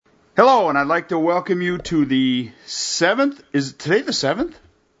Hello, and I'd like to welcome you to the 7th, is today the 7th?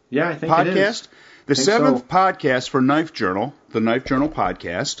 Yeah, I think podcast? It is. The 7th podcast for Knife Journal, the Knife Journal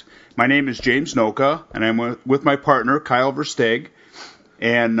podcast. My name is James Noka, and I'm with my partner, Kyle Versteeg.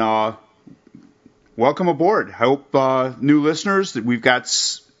 And welcome aboard. I hope new listeners, that we've got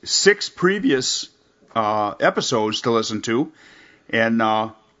 6 previous episodes to listen to, and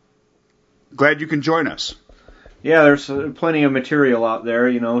glad you can join us. Yeah, there's plenty of material out there,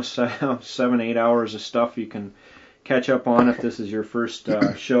 7-8 hours of stuff you can catch up on if this is your first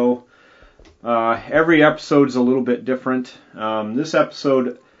show. Every episode's a little bit different. This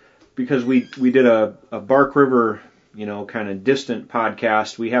episode, because we did a Bark River, kind of distant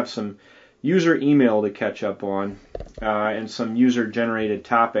podcast, we have some user email to catch up on and some user-generated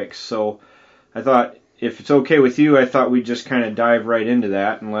topics. So I thought, if it's okay with you, I thought we'd just kind of dive right into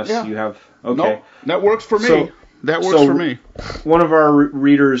that, unless you have... Okay. Nope, that works for me. For me. One of our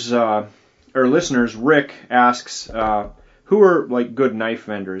readers, or listeners, Rick, asks, who are like good knife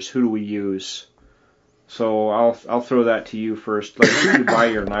vendors? Who do we use? So I'll throw that to you first. Like, who do you buy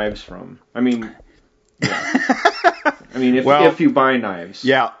your knives from? I mean, if you buy knives.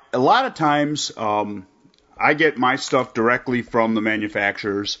 Yeah, a lot of times I get my stuff directly from the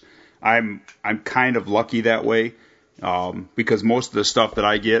manufacturers. I'm kind of lucky that way because most of the stuff that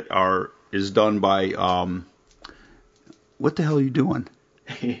I get is done by what the hell are you doing?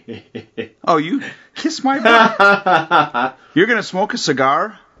 Oh, you kiss my butt. You're going to smoke a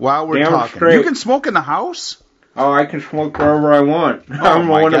cigar while we're talking. Straight. You can smoke in the house? Oh, I can smoke wherever I want. I'm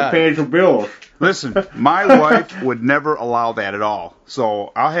the one that pays the bills. Listen, my wife would never allow that at all.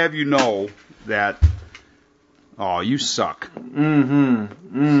 So I'll have you know that, you suck.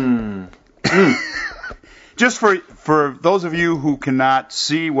 Just for those of you who cannot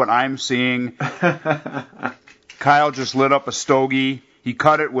see what I'm seeing, Kyle just lit up a stogie. He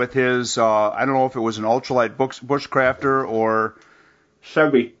cut it with his, I don't know if it was an ultralight bushcrafter or...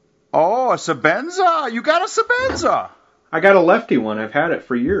 Sebi. Oh, a Sebenza. You got a Sebenza. I got a lefty one. I've had it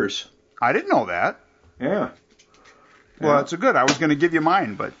for years. I didn't know that. Yeah. Well, that's good. I was going to give you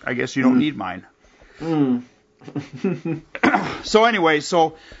mine, but I guess you don't need mine. So anyway,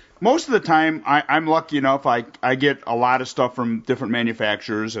 most of the time I'm lucky enough. I get a lot of stuff from different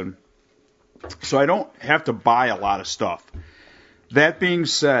manufacturers, and so I don't have to buy a lot of stuff. That being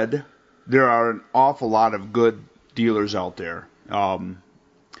said, there are an awful lot of good dealers out there. DTL.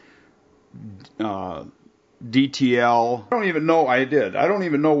 I don't even know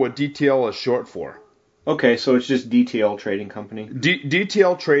what DTL is short for. Okay, so it's just DTL Trading Company.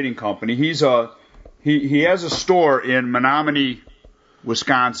 DTL Trading Company. He has a store in Menominee,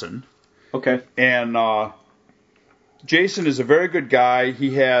 Wisconsin. Okay. And Jason is a very good guy.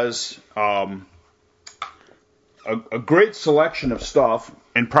 He has a great selection of stuff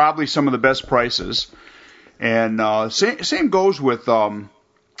and probably some of the best prices. And same goes with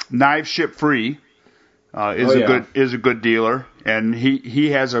Knives Ship Free. Is a good dealer, and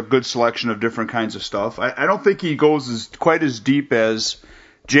he has a good selection of different kinds of stuff. I don't think he goes quite as deep as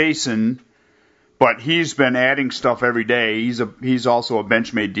Jason, but he's been adding stuff every day. He's also a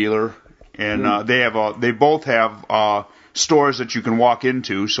Benchmade dealer, and they both have stores that you can walk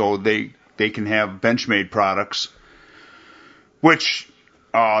into, so they can have Benchmade products. Which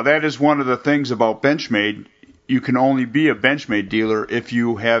that is one of the things about Benchmade. You can only be a Benchmade dealer if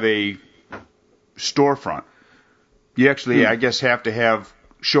you have a storefront. You actually, I guess, have to have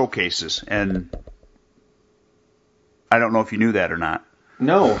showcases, and I don't know if you knew that or not.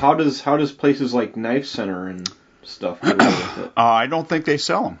 No, how does places like Knife Center and stuff deal with it? I don't think they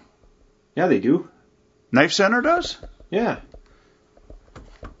sell them. Yeah, they do. Knife Center does? Yeah.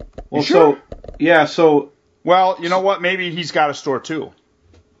 Well, you sure? Well, you know what? Maybe he's got a store too.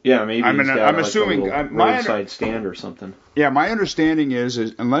 Yeah, maybe. I'm assuming a roadside stand or something. Yeah, my understanding is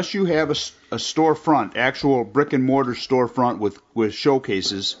unless you have a storefront, actual brick and mortar storefront with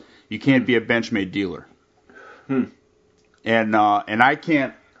showcases, you can't be a Benchmade dealer. And I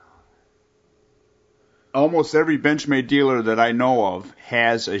can't. Almost every Benchmade dealer that I know of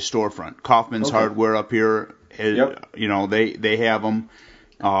has a storefront. Kaufman's Hardware up here, they have them.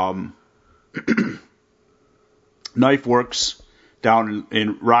 Knife Works down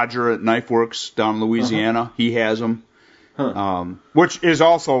in Roger at Knife Works down in Louisiana, he has them. Which is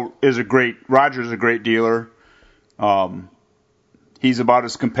a great. Roger's a great dealer. He's about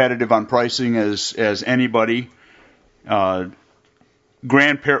as competitive on pricing as anybody. Grand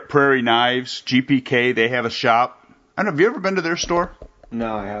Prairie Knives, GPK, they have a shop. I don't know, have you ever been to their store?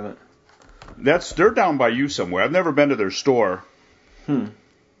 No, I haven't. They're down by you somewhere. I've never been to their store.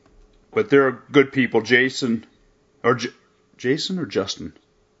 But they're good people. Jason or Justin?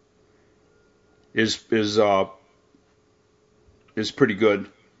 is pretty good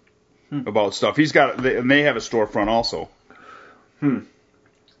about stuff. And they have a storefront also.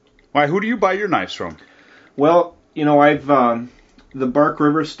 Why? Who do you buy your knives from? Well, I've the Bark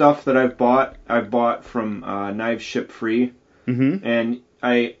River stuff that I've bought from Knives Ship Free, and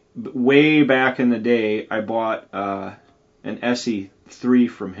way back in the day I bought an ESEE 3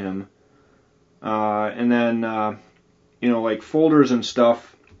 from him, and then like folders and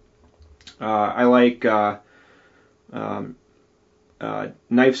stuff. I like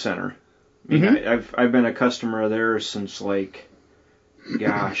Knife Center. I mean, I've been a customer of theirs since I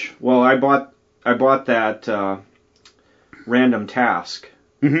bought that random task,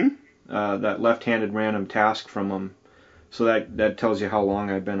 that left-handed random task from them. So that tells you how long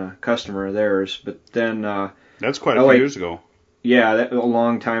I've been a customer of theirs. But then that's quite a few years ago. Yeah, a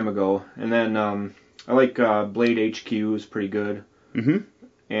long time ago. And then I like Blade HQ is pretty good.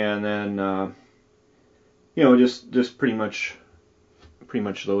 And then just pretty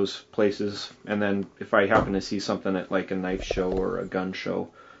much those places. And then if I happen to see something at like a knife show or a gun show,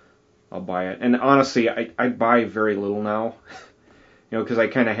 I'll buy it. And honestly, I buy very little now, because I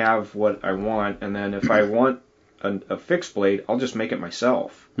kind of have what I want. And then if I want a fixed blade, I'll just make it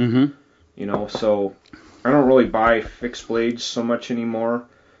myself. So I don't really buy fixed blades so much anymore.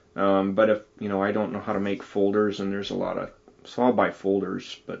 But if I don't know how to make folders, and there's a lot of, so I'll buy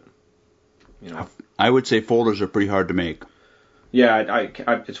folders. But I would say folders are pretty hard to make. Yeah,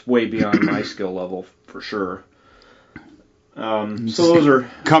 it's way beyond my skill level for sure. So those are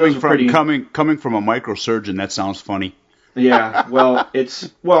coming from a microsurgeon. That sounds funny. Yeah, well, it's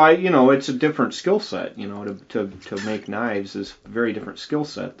a different skill set. To make knives is a very different skill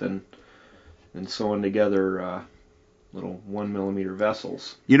set than sewing together little 1mm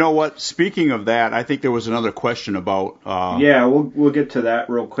vessels. You know what? Speaking of that, I think there was another question about. Yeah, we'll get to that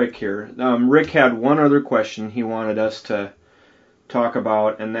real quick here. Rick had one other question he wanted us to talk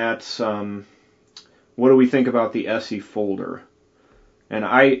about, and that's what do we think about the ESEE folder? And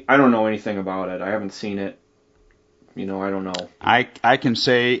I don't know anything about it. I haven't seen it. I don't know. I can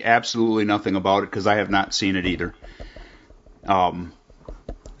say absolutely nothing about it because I have not seen it either.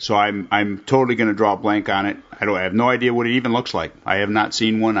 So I'm totally going to draw a blank on it. I have no idea what it even looks like. I have not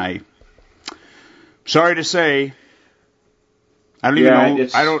seen one. Sorry to say, I don't even know.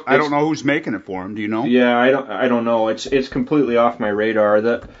 I don't know who's making it for him. Do you know? Yeah, I don't know. It's completely off my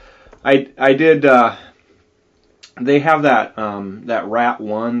radar. I did. They have that Rat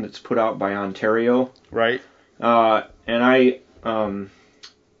 1 that's put out by Ontario. Right. And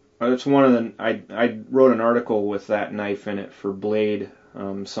it's one of the. I wrote an article with that knife in it for Blade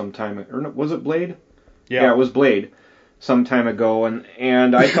some time. Or was it Blade? Yeah, it was Blade some time ago,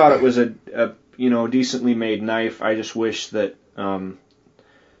 and I thought it was a decently made knife. I just wish that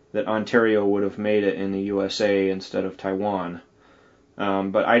that Ontario would have made it in the USA instead of Taiwan.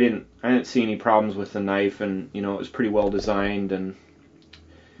 But I didn't see any problems with the knife, and it was pretty well designed and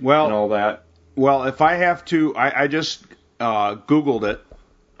all that. Well, if I have to, I just Googled it.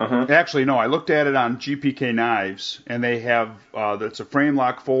 Actually, no, I looked at it on GPK Knives, and they have that's a frame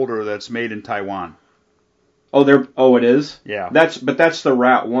lock folder that's made in Taiwan. Oh, it is? Yeah. That's the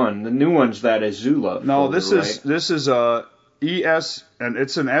Rat 1. The new one's that Azula. No, folder, this is a ES, and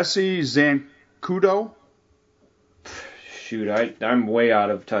it's an ESEE Zancudo. Shoot, I'm way out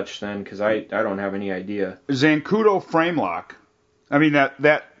of touch then because I don't have any idea. Zancudo frame lock. I mean that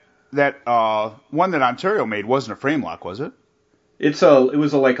one that Ontario made wasn't a frame lock, was it? It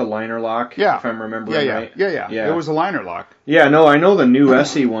was like a liner lock. Yeah. If I'm remembering right. Yeah. It was a liner lock. Yeah, no, I know the new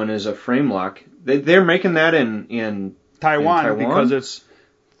ESEE one is a frame lock. They're making that in Taiwan because it's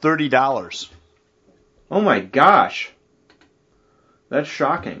 $30. Oh my gosh, that's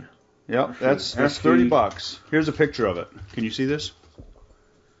shocking. Yep, that's $30. Here's a picture of it. Can you see this?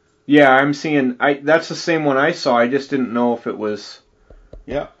 Yeah, I'm seeing. That's the same one I saw. I just didn't know if it was.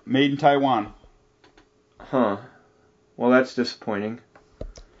 Yeah, made in Taiwan. Huh. Well, that's disappointing.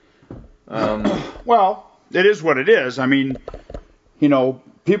 Well, it is what it is. I mean,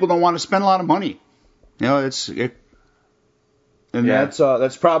 people don't want to spend a lot of money. That's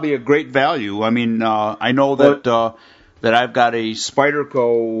probably a great value. I mean, I know that that I've got a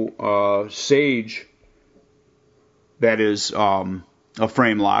Spyderco Sage that is a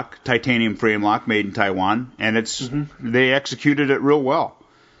frame lock, titanium frame lock made in Taiwan, and they executed it real well.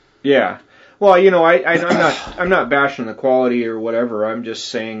 Yeah. Well, I'm not bashing the quality or whatever. I'm just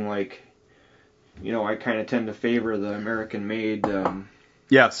saying, I kind of tend to favor the American-made.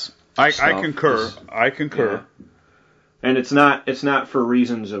 Yes, I concur. Yeah. And it's not for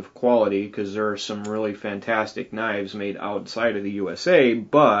reasons of quality, because there are some really fantastic knives made outside of the USA.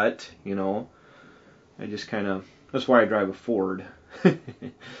 But That's why I drive a Ford.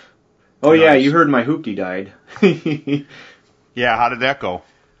 Oh, nice. Yeah, you heard my hoopty died. Yeah, how did that go?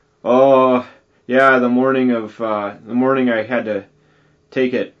 Oh, yeah, the morning I had to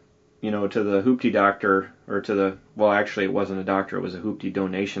take it, to the hoopty doctor, or actually it wasn't a doctor, it was a hoopty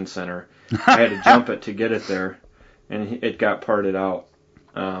donation center. I had to jump it to get it there, and it got parted out.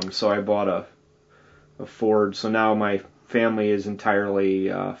 So I bought a Ford, so now my family is entirely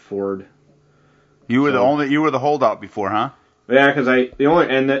Ford. You were the holdout before, huh? Yeah, because the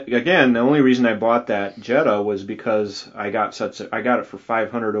only reason I bought that Jetta was because I got it for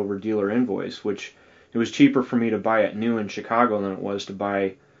 $500 over dealer invoice, which it was cheaper for me to buy it new in Chicago than it was to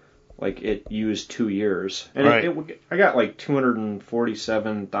buy it used 2 years, and right. I got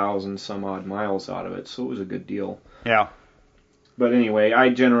 247,000 some odd miles out of it, so it was a good deal. Yeah. But anyway, I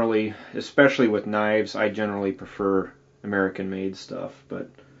generally, especially with knives, I generally prefer American-made stuff. But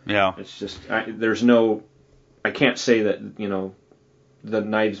yeah, it's just I can't say that the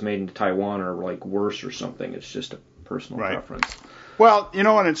knives made in Taiwan are worse or something. It's just a personal preference. Well,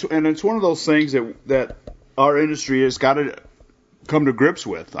 and it's one of those things that our industry has got to come to grips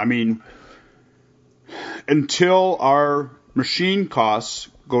with. I mean, until our machine costs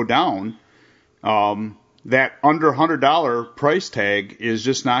go down, that under $100 price tag is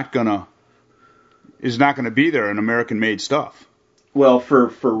just not gonna be there in American-made stuff. Well,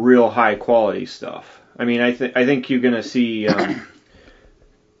 for real high quality stuff. I mean, I think you're gonna see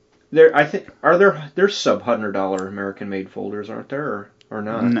there's sub $100 American-made folders, aren't there, or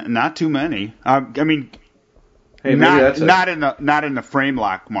not? Not too many. I mean, hey, not in the frame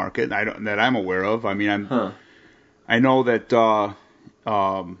lock market that I'm aware of. I mean, I know that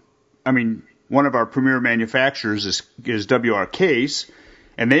one of our premier manufacturers is WR Case,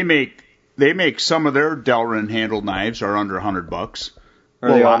 and they make some of their Delrin handled knives are under $100. Are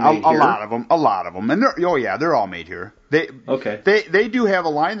they all made here? A lot of them, and they're all made here. They do have a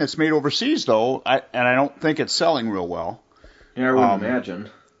line that's made overseas though, and I don't think it's selling real well. Yeah, I wouldn't imagine.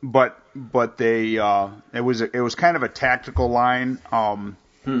 But they it was kind of a tactical line, and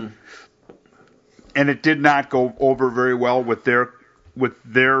it did not go over very well with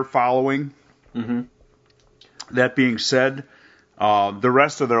their following. Mm-hmm. That being said, the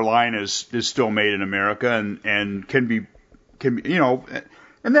rest of their line is still made in America and can be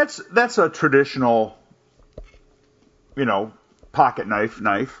and that's a traditional pocket knife.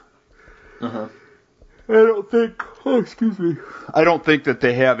 Uh-huh. I don't think that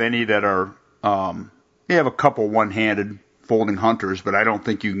they have any that are they have a couple one-handed folding hunters, but I don't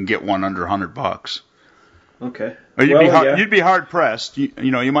think you can get one under $100. Okay. You'd be hard pressed.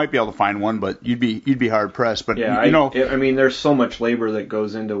 You might be able to find one, but you'd be hard pressed. But yeah, I mean, there's so much labor that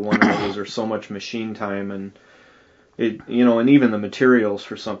goes into one of those, or so much machine time, and and even the materials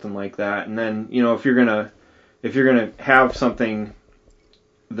for something like that. And then if you're gonna have something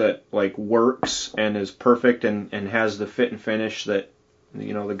that works and is perfect and has the fit and finish that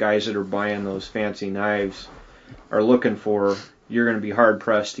the guys that are buying those fancy knives are looking for, you're going to be hard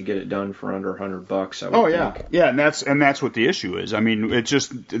pressed to get it done for under $100. I would think. Yeah, and that's what the issue is. I mean, they're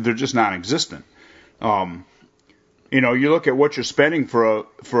just non-existent. You look at what you're spending for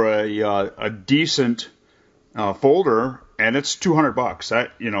a decent folder, and it's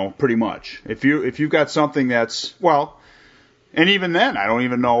 $200. Pretty much. If you've got something that's and even then, I don't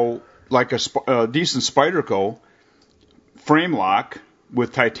even know, a decent Spyderco frame lock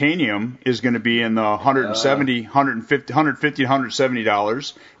with titanium is going to be in the $170, $150,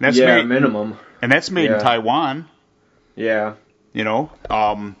 $170. And that's minimum. And that's made in Taiwan. Yeah.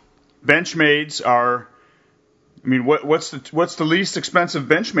 Benchmades are. I mean, what's the least expensive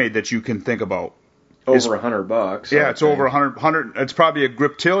Benchmade that you can think about? Over $100. Yeah, it's over 100. It's probably a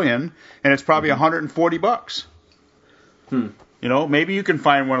Griptilian, and it's probably $140. Maybe you can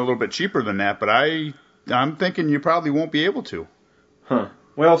find one a little bit cheaper than that, but I'm thinking you probably won't be able to. Huh.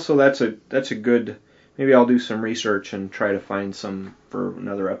 Well, so that's a good. Maybe I'll do some research and try to find some for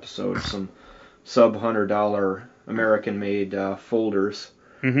another episode. Some sub $100 American-made folders.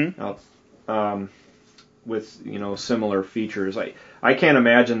 Mm-hmm. With similar features. I can't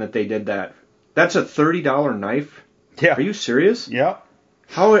imagine that they did that. That's a $30 knife. Yeah. Are you serious? Yeah.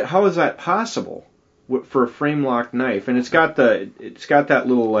 How is that possible for a frame lock knife? And it's got that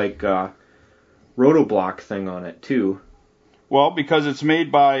little rotoblock thing on it too. Well, because it's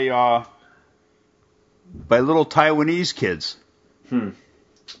made by little Taiwanese kids.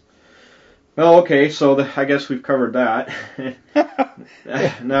 Well, okay, so I guess we've covered that.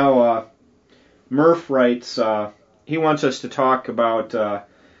 Now, Murph writes, he wants us to talk about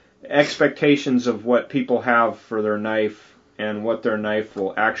expectations of what people have for their knife and what their knife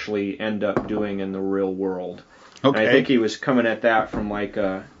will actually end up doing in the real world. Okay. And I think he was coming at that from like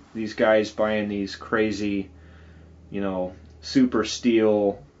these guys buying these crazy, super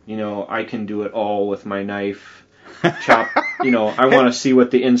steel, I can do it all with my knife. Chop, I want to see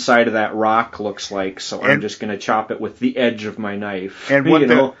what the inside of that rock looks like, so I'm just going to chop it with the edge of my knife. And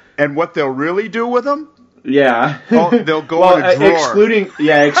what they'll really do with them? Yeah. They'll go in a drawer.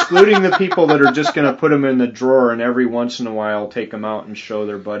 Excluding the people that are just going to put them in the drawer and every once in a while take them out and show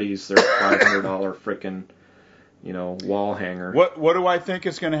their buddies their $500 frickin', wall hanger. What do I think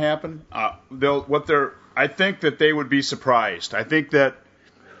is going to happen? I think that they would be surprised. I think that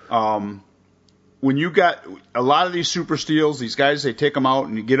when you got a lot of these super steels, these guys, they take them out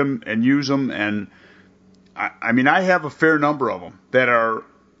and you get them and use them, and I have a fair number of them that are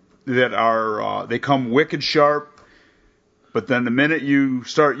they come wicked sharp, but then the minute you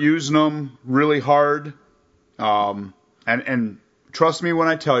start using them really hard, and trust me when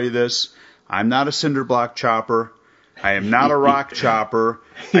I tell you this, I'm not a cinder block chopper. I am not a rock chopper.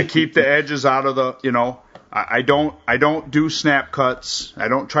 I keep the edges out of the, I don't do snap cuts. I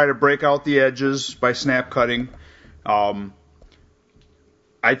don't try to break out the edges by snap cutting. I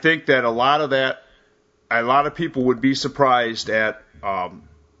think that a lot of people would be surprised at,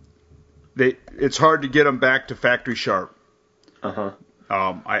 it's hard to get them back to factory sharp. Uh-huh.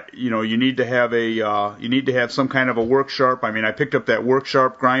 You need to have some kind of a work sharp. I picked up that work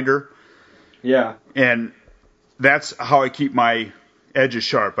sharp grinder. Yeah. And that's how I keep my edges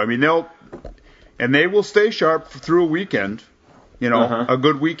sharp. They will stay sharp through a weekend, a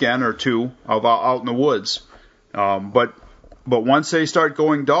good weekend or two out in the woods. But once they start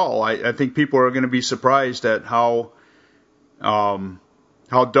going dull, I think people are going to be surprised at how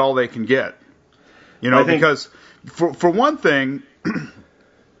dull they can get. Because for one thing,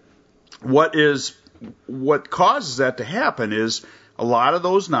 what causes that to happen is a lot of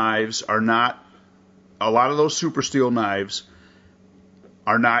those super steel knives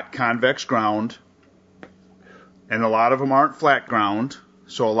are not convex ground, and a lot of them aren't flat ground,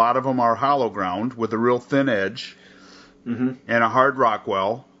 so a lot of them are hollow ground with a real thin edge and a hard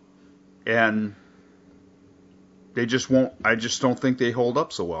Rockwell, and they just won't. I just don't think they hold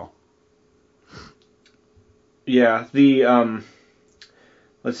up so well. Yeah,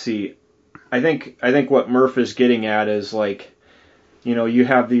 let's see. I think what Murph is getting at is like, you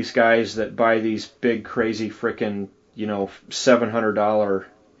have these guys that buy these big crazy frickin', $700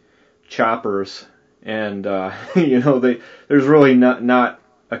 choppers, and there's really not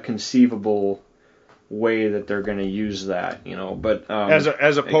a conceivable way that they're going to use that, But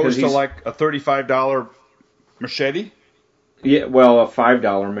as opposed to like a $35 machete. Yeah, well, a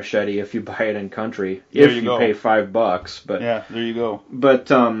 $5 machete if you buy it in country. If you pay $5, but yeah, there you go.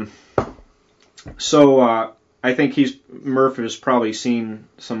 But so I think Murph has probably seen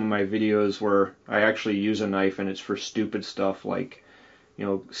some of my videos where I actually use a knife and it's for stupid stuff like,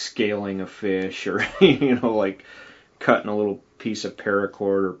 scaling a fish or like cutting a little piece of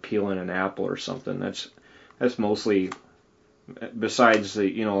paracord or peeling an apple or something. That's mostly, besides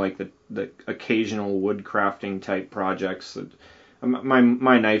the like the occasional wood crafting type projects, that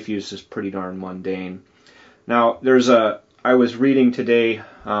my knife use is pretty darn mundane. Now I was reading today.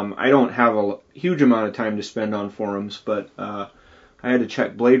 I don't have a huge amount of time to spend on forums, but I had to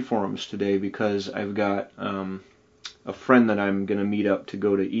check blade forums today because I've got a friend that I'm going to meet up to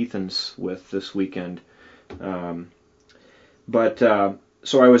go to Ethan's with this weekend. So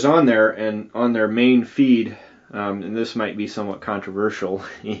I was on there, and on their main feed, and this might be somewhat controversial,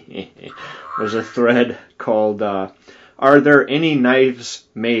 there's a thread called, "Are there any knives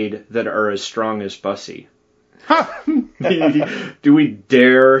made that are as strong as Bussy?" Do we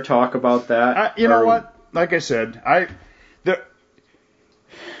dare talk about that? You know what? Like I said, I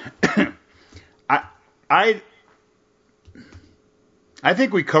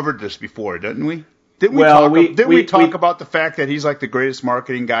think we covered this before, didn't we? Didn't we talk about the fact that he's like the greatest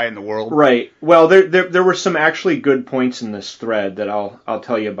marketing guy in the world? Right. Well, there were some actually good points in this thread that I'll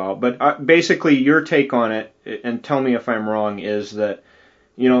tell you about. But basically, your take on it, and tell me if I'm wrong, is that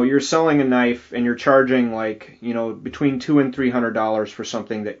you're selling a knife and you're charging like between $200 and $300 for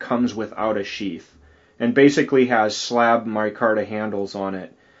something that comes without a sheath and basically has slab micarta handles on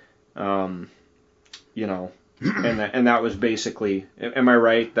it. And that was basically, am I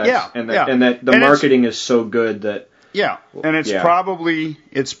right? And that the marketing is so good that. Yeah, and it's probably.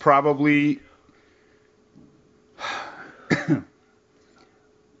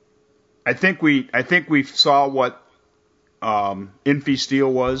 I think we saw what Infi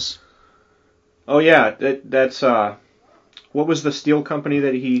Steel was. Oh yeah, that's what was the steel company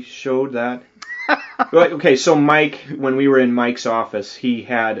that he showed that? Okay, so Mike, when we were in Mike's office, he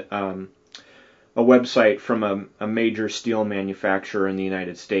had a website from a major steel manufacturer in the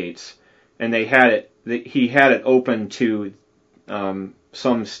United States, and they had it. He had it open to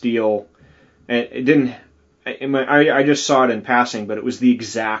some steel, and it didn't. I just saw it in passing, but it was the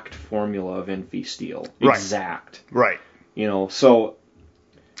exact formula of Enfi steel. Right. Exact. Right. So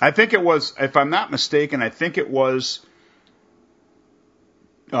I think it was, if I'm not mistaken, I think it was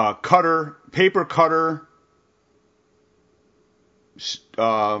paper cutter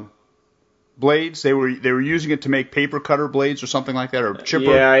blades. They were using it to make paper cutter blades or something like that, or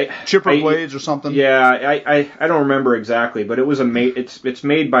chipper blades or something. Yeah, I don't remember exactly, but it was it's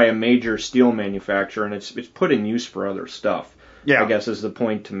made by a major steel manufacturer, and it's put in use for other stuff. Yeah. I guess is the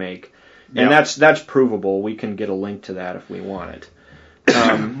point to make, and that's provable. We can get a link to that if we want it.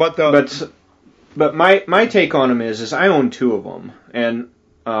 But my take on them is I own 2 of them, and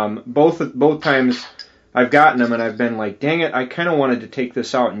both times I've gotten them and I've been like, dang it, I kind of wanted to take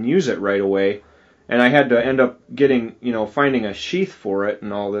this out and use it right away, and I had to end up getting, finding a sheath for it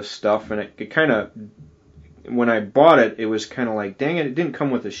and all this stuff, and it kind of, when I bought it, it was kind of like, dang it didn't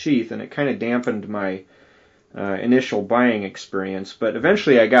come with a sheath, and it kind of dampened my initial buying experience. But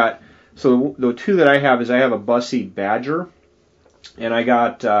eventually I got, so the 2 that I have is I have a Bussey Badger, and I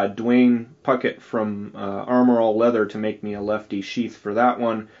got Dwayne Puckett from Armor All Leather to make me a lefty sheath for that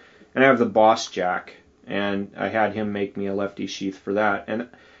one, and I have the Boss Jack, and I had him make me a lefty sheath for that. And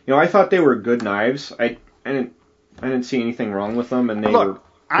I thought they were good knives. I didn't see anything wrong with them, and they were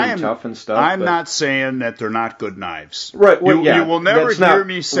pretty tough and stuff. I'm not saying that they're not good knives. Right. Well, you will never hear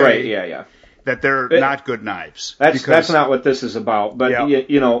me say that they're not good knives. That's not what this is about. But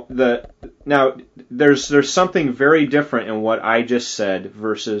now there's something very different in what I just said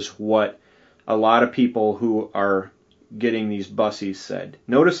versus what a lot of people who are getting these Bussies said.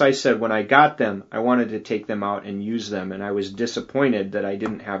 Notice I said when I got them, I wanted to take them out and use them, and I was disappointed that I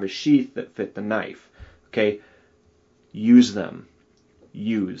didn't have a sheath that fit the knife. Okay, use them.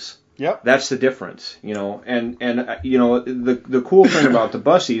 Use. Yep. That's the difference, and the cool thing about the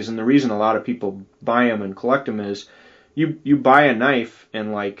Bussies, and the reason a lot of people buy them and collect them, is you buy a knife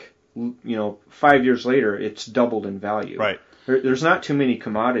and 5 years later it's doubled in value. Right. There's not too many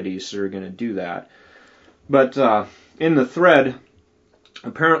commodities that are going to do that. But in the thread,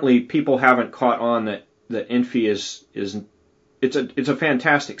 apparently people haven't caught on that Enfi is it's a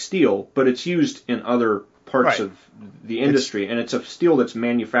fantastic steel, but it's used in other parts of the industry, and it's a steel that's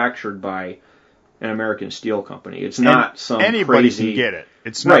manufactured by an American steel company. It's not some anybody crazy, can get it.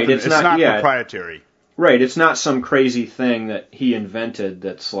 It's not it's not proprietary. Right. It's not some crazy thing that he invented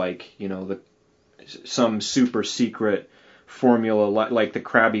that's like some super secret formula like the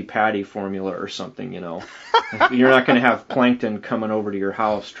Krabby Patty formula or something. You're not going to have plankton coming over to your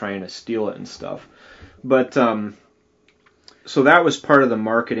house trying to steal it and stuff. But so that was part of the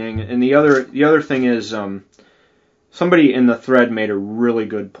marketing, and the other thing is somebody in the thread made a really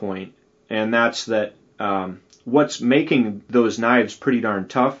good point, and that's that what's making those knives pretty darn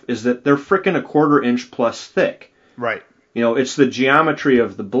tough is that they're frickin' a 1/4 inch plus thick. Right. It's the geometry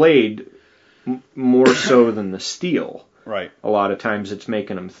of the blade more so than the steel. Right. A lot of times it's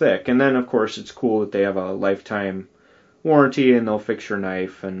making them thick, and then of course it's cool that they have a lifetime warranty and they'll fix your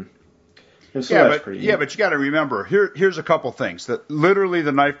knife and so that's pretty neat. But you got to remember, here's a couple things. That literally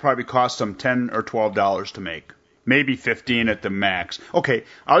the knife probably cost them $10 or $12 to make, maybe $15 at the max. Okay,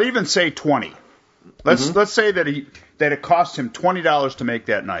 I'll even say $20. Let's say that it cost him $20 to make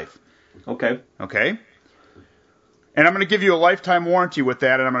that knife. Okay. And I'm going to give you a lifetime warranty with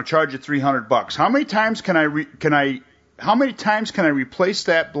that, and I'm going to charge you $300. How many times can I replace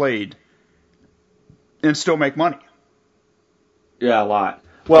that blade and still make money? Yeah, a lot.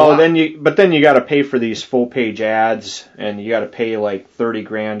 Well, then you got to pay for these full page ads, and you got to pay like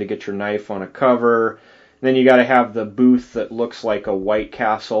 $30,000 to get your knife on a cover. And then you got to have the booth that looks like a White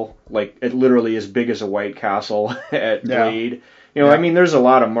Castle, like it literally as big as a White Castle at Blade. I mean, there's a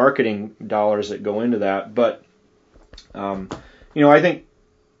lot of marketing dollars that go into that, but I think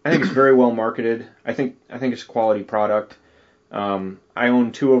it's very well marketed. I think it's a quality product. I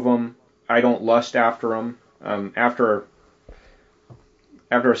own 2 of them. I don't lust after them.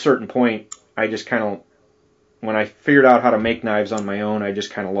 After a certain point, I just kind of, when I figured out how to make knives on my own, I just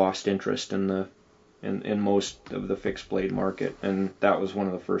kind of lost interest in most of the fixed blade market, and that was one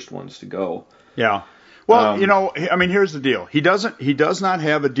of the first ones to go. Yeah. Well, I mean, here's the deal. He does not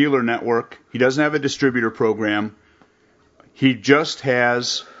have a dealer network. He doesn't have a distributor program. He just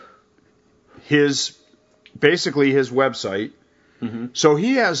has basically his website. Mm-hmm. So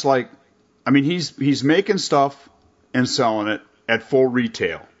he has he's making stuff and selling it at full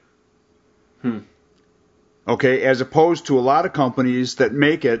retail. Okay, as opposed to a lot of companies that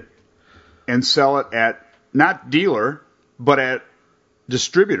make it and sell it at not dealer, but at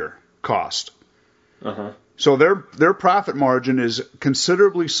distributor cost. Uh-huh. So their profit margin is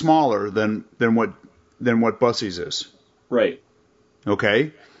considerably smaller than what Bussey's is. Right.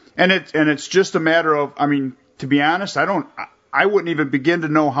 Okay, and it's just a matter of, I mean, to be honest, I wouldn't even begin to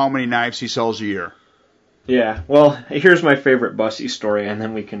know how many knives he sells a year. Yeah. Well, here's my favorite Bussey story, and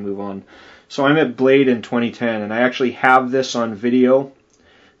then we can move on. So I'm at Blade in 2010, and I actually have this on video.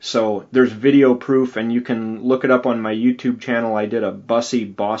 So there's video proof, and you can look it up on my YouTube channel. I did a Bussey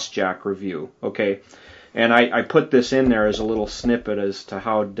Boss Jack review, okay? And I put this in there as a little snippet as to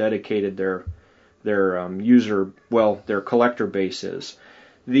how dedicated their their collector base is.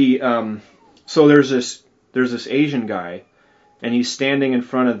 So there's this Asian guy, and he's standing in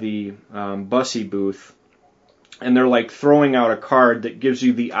front of the Bussey booth, and they're like throwing out a card that gives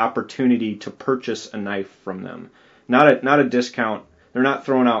you the opportunity to purchase a knife from them. Not a discount. They're not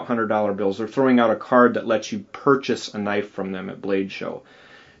throwing out $100 bills. They're throwing out a card that lets you purchase a knife from them at Blade Show.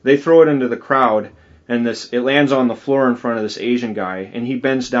 They throw it into the crowd, and it lands on the floor in front of this Asian guy, and he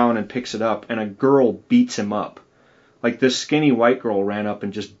bends down and picks it up, and a girl beats him up. Like, this skinny white girl ran up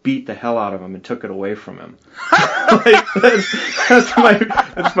and just beat the hell out of him and took it away from him. Like,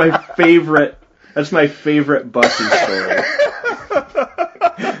 that's my favorite. That's my favorite Bussey story.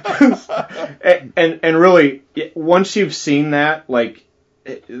 and really, once you've seen that, like,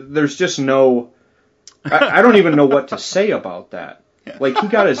 there's just no. I don't even know what to say about that. Like, he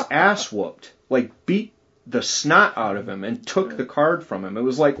got his ass whooped, like, beat the snot out of him and took the card from him. It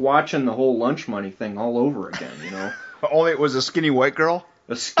was like watching the whole lunch money thing all over again, you know. Only it was a skinny white girl?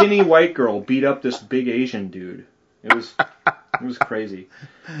 A skinny white girl beat up this big Asian dude. It was crazy.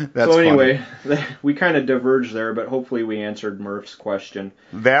 That's so anyway, we kind of diverged there, but hopefully we answered Murph's question.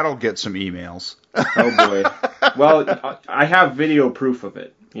 That'll get some emails. Oh boy. Well, I have video proof of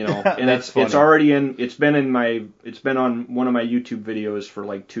it, you know, and it's already it's been on one of my YouTube videos for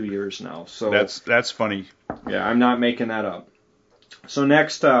like 2 years now. So that's funny. Yeah, I'm not making that up. So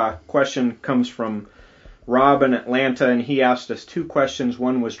next question comes from Rob in Atlanta, and he asked us 2 questions.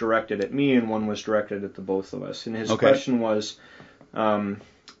 One was directed at me, and one was directed at the both of us. And his question was,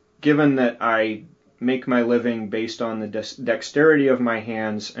 given that I make my living based on the dexterity of my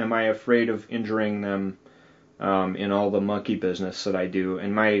hands, am I afraid of injuring them in all the monkey business that I do?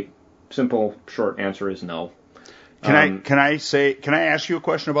 And my simple, short answer is no. Can I ask you a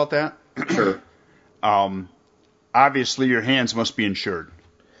question about that? Sure. Obviously, your hands must be insured.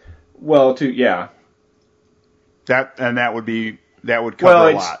 Well, yeah. That would cover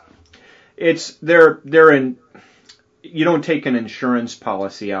a lot. They're in. You don't take an insurance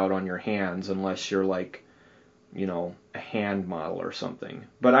policy out on your hands unless you're like, you know, a hand model or something.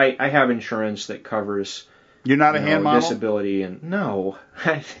 But I have insurance that covers. You're not a hand model? Disability and no,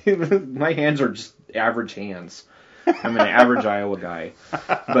 my hands are just average hands. I'm an average Iowa guy,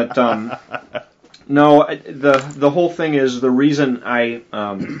 but no. The whole thing is the reason I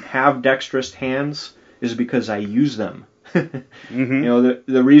have dexterous hands is because I use them. Mm-hmm. You know,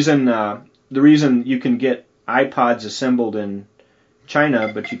 the reason you can get iPods assembled in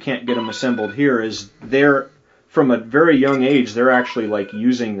China, but you can't get them assembled here is they're from a very young age they're actually like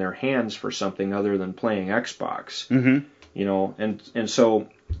using their hands for something other than playing Xbox. Mm-hmm. You know, and so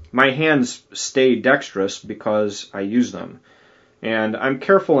my hands stay dexterous because I use them, and I'm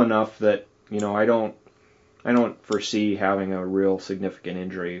careful enough that you know I don't foresee having a real significant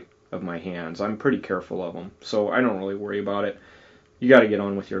injury of my hands. I'm pretty careful of them, so I don't really worry about it. You got to get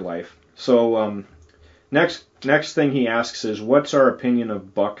on with your life. So next thing he asks is, what's our opinion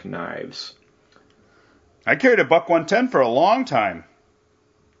of buck knives? I carried a buck 110 for a long time.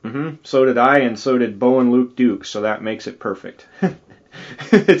 Mm-hmm. So did I, and so did Bo and Luke Duke. So that makes it perfect.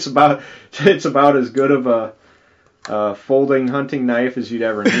 It's about as good of a folding hunting knife as you'd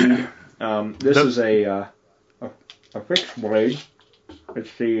ever need. This is a fixed blade.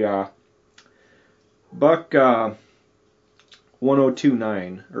 It's the Buck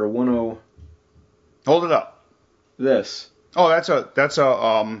 1029 or 10. Hold it up. This. Oh, that's a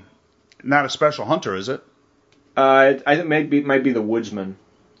not a special hunter, is it? I think it might be the Woodsman.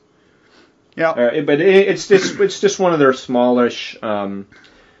 Yeah. But it's just one of their smallish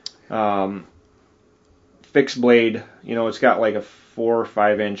fixed blade. You know, it's got like a 4 or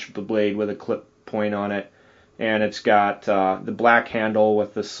 5 inch blade with a clip point on it. And it's got the black handle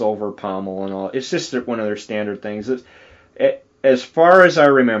with the silver pommel and all. It's just one of their standard things. As far as I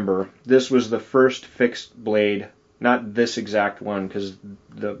remember, this was the first fixed blade. Not this exact one, because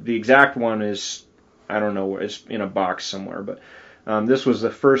the exact one is, I don't know, is in a box somewhere. But This was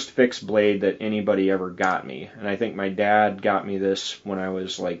the first fixed blade that anybody ever got me, and I think my dad got me this when I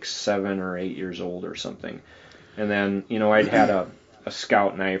was like 7 or 8 years old or something. And then, I'd had a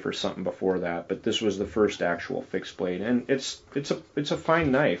Scout knife or something before that, but this was the first actual fixed blade, and it's a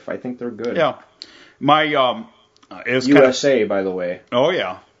fine knife. I think they're good. Yeah, my it's ESEE, by the way. Oh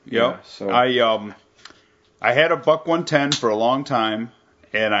yeah, yep. Yeah. So I had a buck 110 for a long time,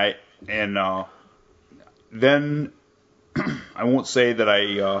 and then I won't say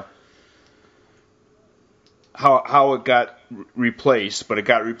that how it got replaced, but it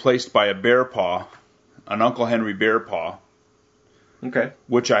got replaced by a bear paw, an Uncle Henry bear paw. Okay.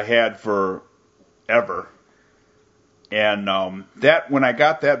 Which I had forever. And that when I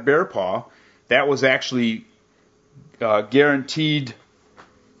got that bear paw, that was actually guaranteed,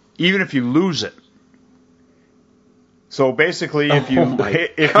 even if you lose it. So basically, everybody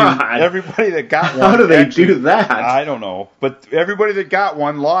that got one, how do they do that? I don't know, but everybody that got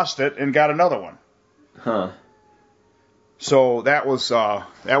one lost it and got another one. Huh. So that was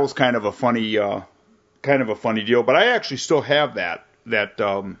kind of a funny deal. But I actually still have that,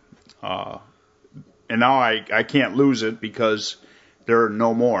 and now I can't lose it because there are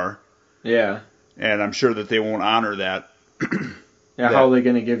no more. Yeah. And I'm sure that they won't honor that. Yeah, how are they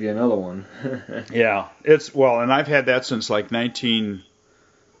going to give you another one? Yeah, and I've had that since like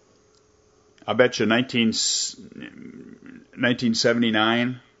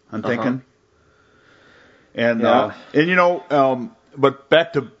 1979, I'm thinking. And but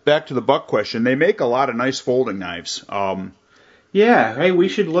back to the buck question, they make a lot of nice folding knives. Yeah, hey, we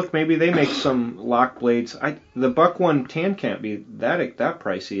should look. Maybe they make some lock blades. The buck 110 can't be that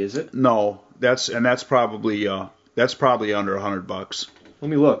pricey, is it? No, that's probably under $100.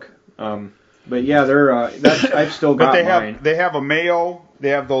 Let me look. But yeah, they're I've still got mine. They have a Mayo.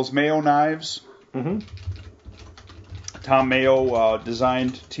 They have those Mayo knives. Mm-hmm. Tom Mayo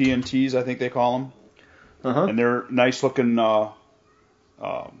designed TNTs, I think they call them. Uh-huh. And they're nice looking.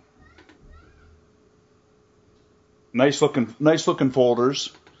 Nice looking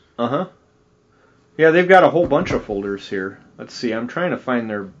folders. Uh-huh. Yeah, they've got a whole bunch of folders here. Let's see. I'm trying to find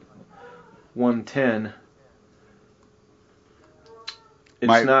their 110.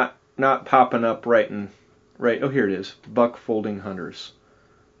 It's not popping up right. Oh, here it is. Buck folding hunters.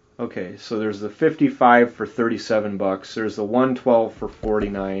 Okay, so there's the 55 for $37. There's the 112 for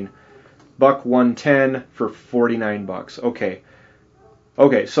 $49. Buck 110 for $49.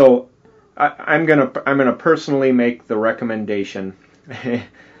 Okay, so I'm gonna personally make the recommendation.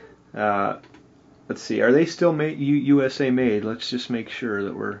 Let's see, are they still USA made? Let's just make sure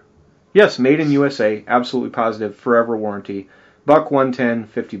that we're made in USA, absolutely positive, forever warranty. Buck 110,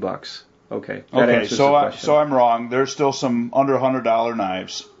 $50. Okay, that answers the question. So I'm wrong. There's still some under $100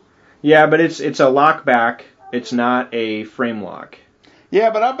 knives. Yeah, but it's a lock back. It's not a frame lock. Yeah,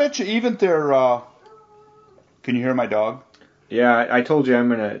 but I bet you even their. Can you hear my dog? Yeah, I told you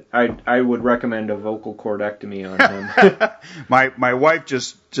I would recommend a vocal cordectomy on him. My wife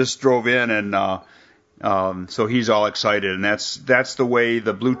just drove in and so he's all excited, and that's the way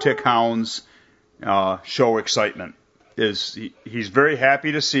the blue tick hounds show excitement. He's very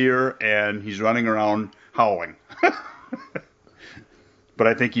happy to see her, and he's running around howling. But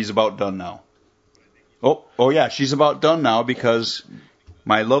I think he's about done now. Oh yeah, she's about done now because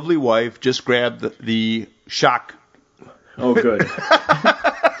my lovely wife just grabbed the shock. Oh, good.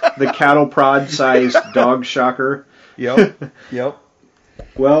 The cattle prod sized dog shocker. Yep.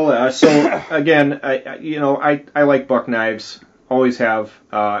 Well, so again, I like buck knives, always have,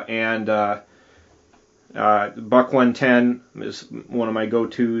 and buck 110 is one of my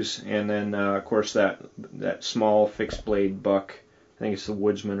go-tos, and then of course that small fixed blade buck. I think it's the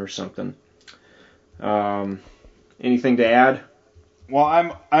Woodsman or something. Anything to add?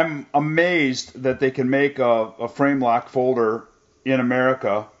 Well, I'm amazed that they can make a frame lock folder in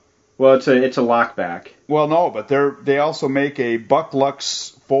America. Well, it's a lockback. Well, no, but they also make a Buck Lux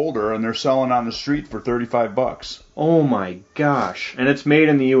folder, and they're selling on the street for $35. Oh my gosh! And it's made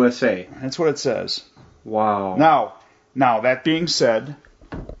in the USA. That's what it says. Wow. Now that being said,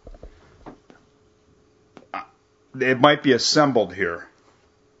 it might be assembled here.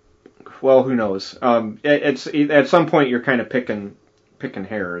 Well, who knows? It's at some point you're kind of picking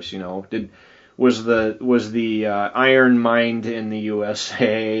hairs, Was the iron mined in the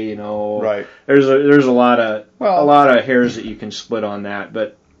USA? Right. There's a lot of hairs that you can split on that,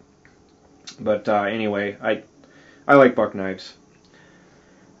 but anyway, I like buck knives.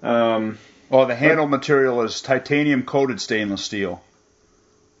 The handle material is titanium coated stainless steel.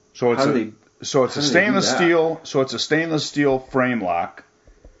 So it's a stainless steel. So it's a stainless steel frame lock,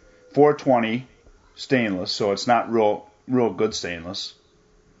 420 stainless. So it's not real good stainless,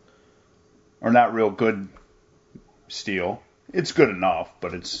 or not real good steel. It's good enough,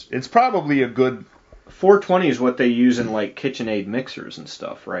 but it's probably a good. 420 is what they use in like KitchenAid mixers and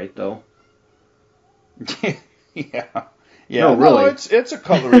stuff, right? Though. Yeah. No, really. No, it's a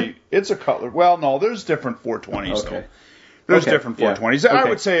cutlery. It's a cutlery. Well, no, there's different 420s though. There's different 420s. I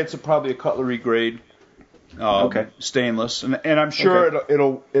would say it's probably a cutlery grade stainless, and I'm sure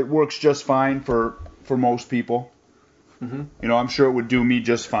it works just fine for most people. Mm-hmm. You know, I'm sure it would do me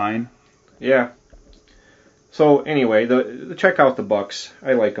just fine. Yeah. So anyway, check out the Bucks.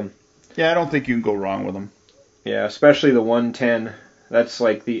 I like them. Yeah, I don't think you can go wrong with them. Yeah, especially the 110. That's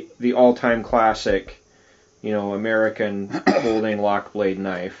like the all-time classic, American folding lock blade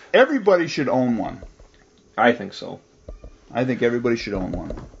knife. Everybody should own one. I think so. I think everybody should own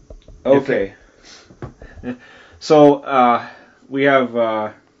one. Okay. So we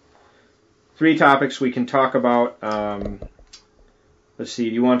have 3 topics we can talk about. Let's see.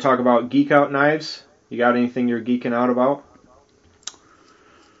 Do you want to talk about geek out knives? You got anything you're geeking out about?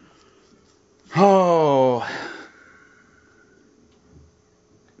 Oh,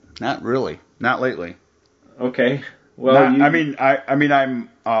 not really. Not lately. Okay. Well, I'm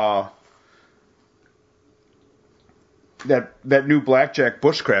that new blackjack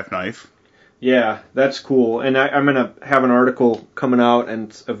bushcraft knife. Yeah, that's cool. And I'm gonna have an article coming out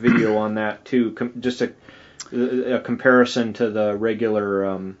and a video on that too. Just a comparison to the regular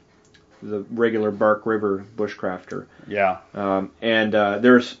Bark River bushcrafter. Yeah.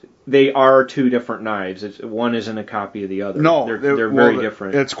 They are 2 different knives. One isn't a copy of the other. No, they're very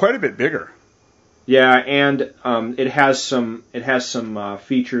different. It's quite a bit bigger. Yeah, and it has some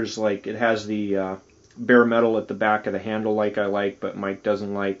features, like it has the bare metal at the back of the handle, like I like, but Mike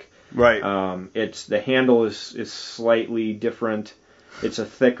doesn't like. Right. The handle is slightly different. It's a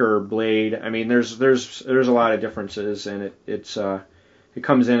thicker blade. I mean, there's a lot of differences, and it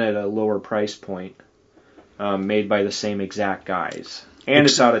comes in at a lower price point, made by the same exact guys. And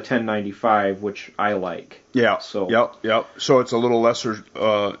it's out of 1095, which I like. Yeah. So. Yep. So it's a little lesser,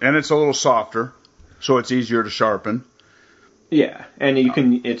 and it's a little softer, so it's easier to sharpen. Yeah, and you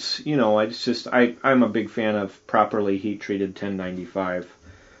can. I'm a big fan of properly heat treated 1095.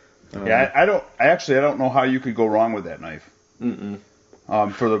 I don't know how you could go wrong with that knife. Mm-mm.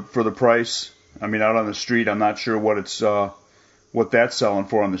 For the price, I mean, out on the street, I'm not sure what that's selling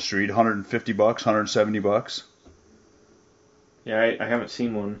for on the street. $150, $170. Yeah, I haven't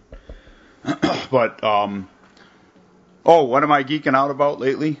seen one. But what am I geeking out about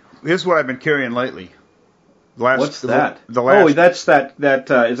lately? Here's what I've been carrying lately. What's that? That's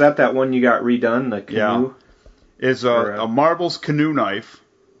that. Is that one you got redone? The canoe. Yeah. It's a Marbles canoe knife,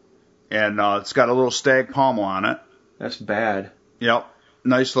 and it's got a little stag pommel on it. That's bad. Yep.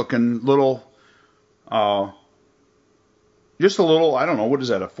 Nice looking little. Just a little. I don't know. What is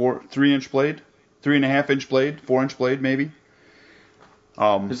that? A 3-inch blade? 3.5-inch blade? 4-inch blade maybe?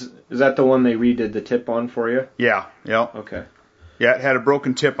 Is that the one they redid the tip on for you? Yeah. Okay. Yeah, it had a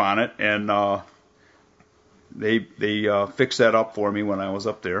broken tip on it, and they fixed that up for me when I was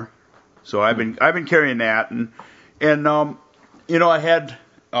up there. So I've been carrying that, and I had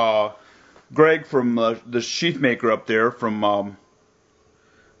Greg from the sheath maker up there from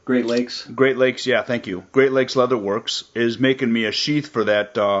Great Lakes. Great Lakes, yeah, thank you. Great Lakes Leather Works is making me a sheath for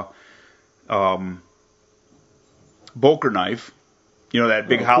that Boker knife. That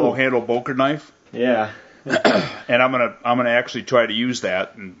big hollow handle Boker knife. Yeah. And I'm gonna actually try to use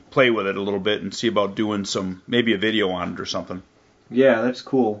that and play with it a little bit and see about doing maybe a video on it or something. Yeah, that's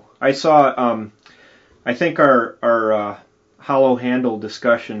cool. I saw. I think our hollow handle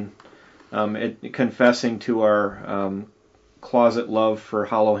discussion, confessing to our closet love for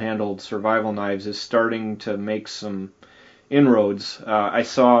hollow handled survival knives, is starting to make some inroads. I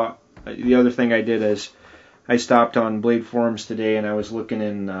saw the other thing I did is I stopped on Blade Forums today and I was looking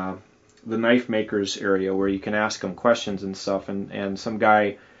in the knife makers area where you can ask them questions and stuff, and some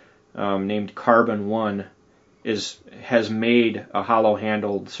guy named Carbon One has made a hollow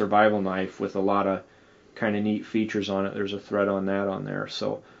handled survival knife with a lot of kind of neat features on it. There's a thread on that on there.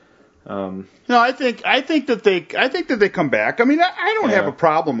 So no, I think that they come back. I mean, I don't have a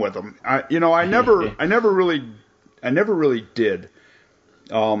problem with them. I never really did.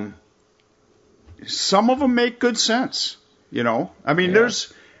 Some of them make good sense. I mean,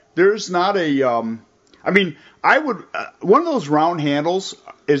 there's not a. I mean, I would one of those round handles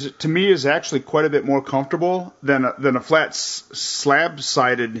is actually quite a bit more comfortable than a flat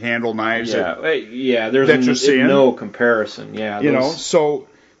slab-sided handle knives. There's no comparison. Yeah,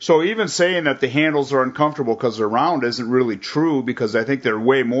 So even saying that the handles are uncomfortable because they're round isn't really true, because I think they're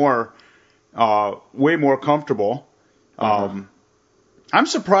way more comfortable. I'm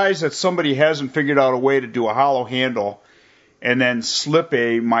surprised that somebody hasn't figured out a way to do a hollow handle and then slip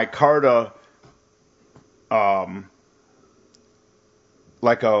a micarta,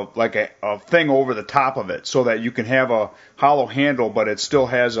 like a thing over the top of it, so that you can have a hollow handle, but it still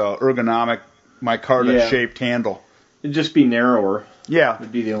has a ergonomic micarta shaped handle. It'd just be narrower. Yeah,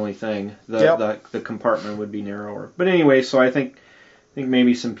 would be the only thing. The compartment would be narrower. But anyway, so I think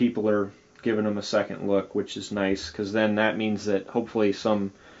maybe some people are giving them a second look, which is nice, because then that means that hopefully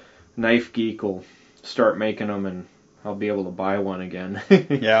some knife geek will start making them, and I'll be able to buy one again.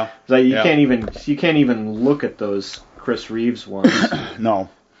 Yeah. You can't even look at those Chris Reeves ones. No.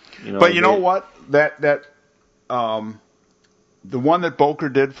 But you know what? That the one that Boker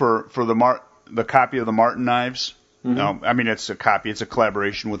did for the copy of the Martin knives. Mm-hmm. I mean, it's a copy. It's a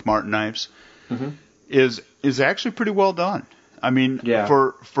collaboration with Martin Knives. Mm-hmm. Is actually pretty well done. I mean,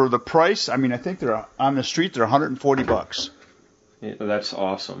 for the price, I mean, I think they're on the street. They're $140. Yeah, that's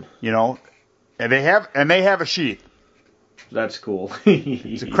awesome. And they have a sheath. That's cool.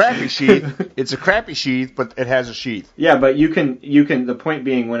 It's a crappy sheath. It's a crappy sheath, but it has a sheath. Yeah, but you can. The point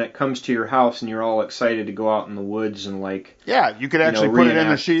being, when it comes to your house and you're all excited to go out in the woods and you could actually put it in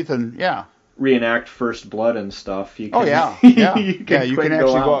the sheath and reenact First Blood and stuff. You can, you can actually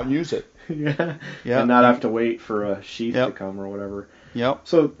go out and use it. Yeah, and not have to wait for a sheath to come or whatever. Yep.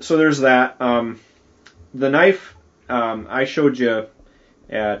 So there's that. The knife I showed you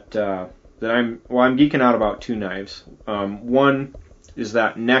at I'm geeking out about two knives. One is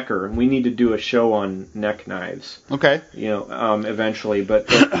that Necker, and we need to do a show on neck knives. Okay. Eventually, but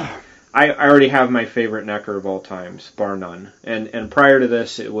I already have my favorite Necker of all times, bar none. And prior to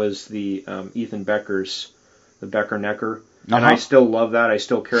this, it was the Ethan Becker's, the Becker Necker. And I still love that. I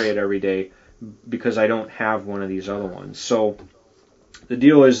still carry it every day because I don't have one of these other ones. So the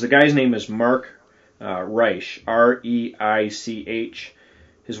deal is, the guy's name is Mark Reich, R-E-I-C-H.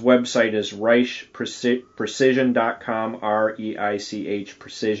 His website is reichprecision.com, R-E-I-C-H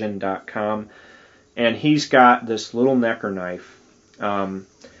precision.com. And he's got this little Necker knife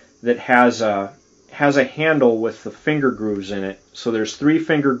that has a handle with the finger grooves in it. So there's 3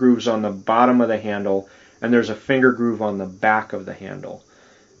 finger grooves on the bottom of the handle, and there's a finger groove on the back of the handle.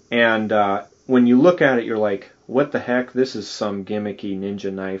 And when you look at it, you're like, what the heck? This is some gimmicky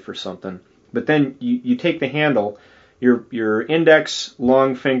ninja knife or something. But then you take the handle, your index,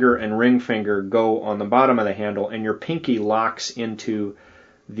 long finger, and ring finger go on the bottom of the handle, and your pinky locks into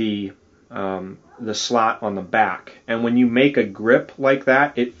the slot on the back. And when you make a grip like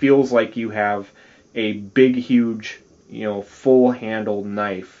that, it feels like you have a big, huge, full-handled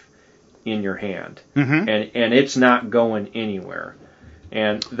knife in your hand, and it's not going anywhere.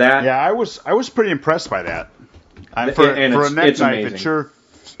 And that I was pretty impressed by that. For a neck knife, amazing.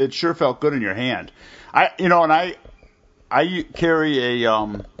 It sure felt good in your hand. I carry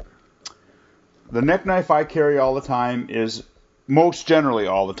the neck knife I carry all the time is most generally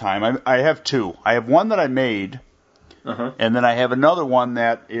all the time. I have 2. I have one that I made, and then I have another one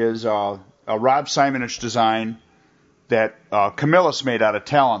that is a Rob Simonich design that Camillus made out of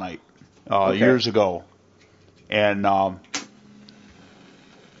Talonite years ago, and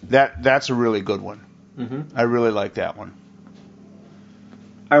that's a really good one. I really like that one.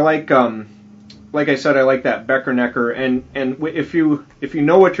 I like I said, I like that Becker Necker, and if you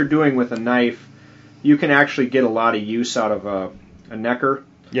know what you're doing with a knife, you can actually get a lot of use out of a Necker.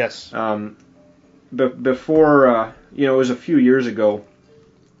 Yes. Before, it was a few years ago,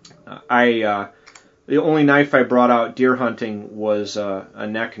 the only knife I brought out deer hunting was a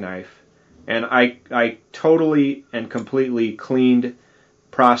neck knife, and I totally and completely cleaned,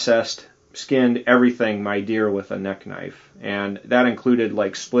 processed, skinned everything my deer with a neck knife, and that included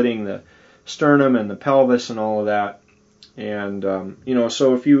splitting the sternum and the pelvis and all of that. And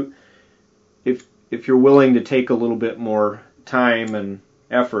so if you're willing to take a little bit more time and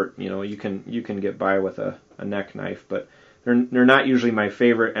effort, you can get by with a neck knife, but they're not usually my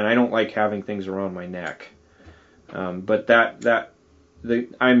favorite, and I don't like having things around my neck. But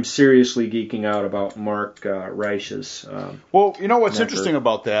I'm seriously geeking out about Mark Reich's. Well, what's Necker. Interesting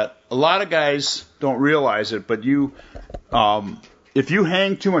about that? A lot of guys don't realize it, but if you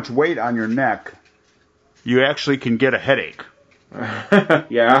hang too much weight on your neck, you actually can get a headache.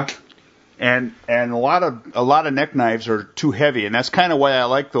 Yeah. And a lot of neck knives are too heavy, and that's kind of why I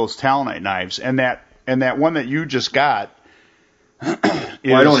like those Talonite knives. And that one that you just got. Well,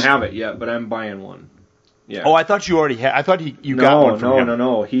 I don't have it yet, but I'm buying one. Yeah. Oh, I thought you already had. I thought you got one from him.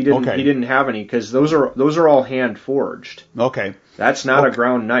 No. He didn't. Okay. He didn't have any, because those are all hand forged. Okay. That's not a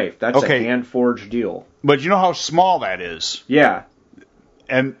ground knife. That's a hand forged deal. But you know how small that is. Yeah.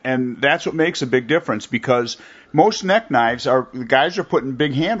 and that's what makes a big difference, because most neck knives the guys are putting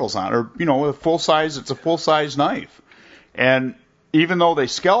big handles on, or it's a full size knife, and even though they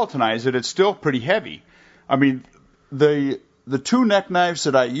skeletonize it, it's still pretty heavy. I mean, the two neck knives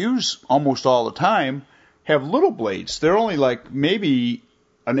that I use almost all the time have little blades. They're only like maybe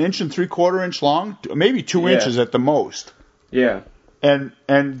 1 3/4 inch long, maybe 2 inches at the most. Yeah. And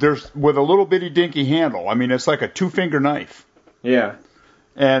there's with a little bitty dinky handle. I mean, it's like a 2-finger knife. Yeah.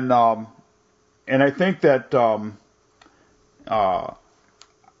 And I think that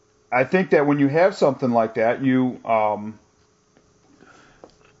when you have something like that, you don't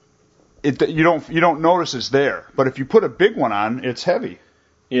notice it's there. But if you put a big one on, it's heavy.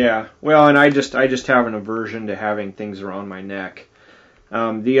 Yeah. Well, and I just have an aversion to having things around my neck.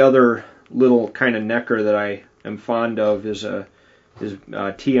 The other little kind of necker that I am fond of is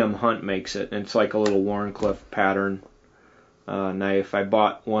TM Hunt makes it, and it's like a little Wharncliffe pattern knife. I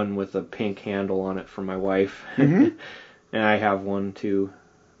bought one with a pink handle on it for my wife, and I have one too.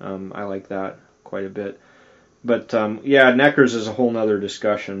 I like that quite a bit. But neckers is a whole nother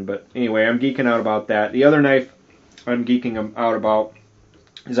discussion. But anyway, I'm geeking out about that. The other knife I'm geeking out about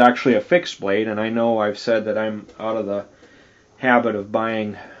is actually a fixed blade, and I know I've said that I'm out of the habit of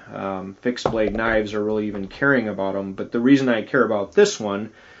buying fixed blade knives or really even caring about them. But the reason I care about this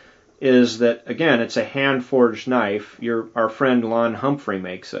one is that, again, it's a hand forged knife. Our friend Lon Humphrey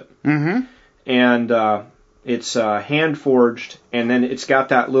makes it, and it's hand forged, and then it's got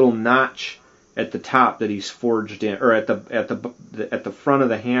that little notch at the top that he's forged in, or at the front of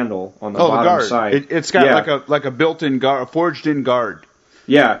the handle on the bottom side. It's got like a built-in guard, a forged-in guard.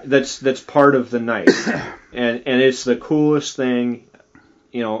 Yeah, that's part of the knife, and it's the coolest thing.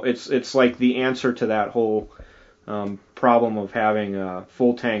 It's like the answer to that whole problem of having a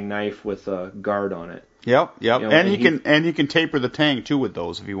full tang knife with a guard on it. Yep. And he can taper the tang too with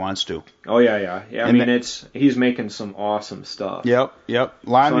those if he wants to. Oh yeah. I mean, he's making some awesome stuff. Yep.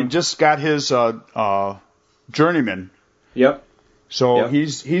 Lonnie just got his journeyman. Yep. So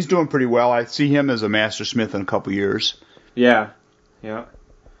he's doing pretty well. I see him as a master smith in a couple years. Yeah.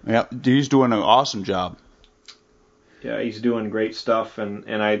 He's doing an awesome job. Yeah, he's doing great stuff,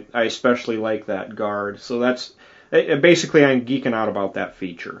 and I especially like that guard. So that's basically, I'm geeking out about that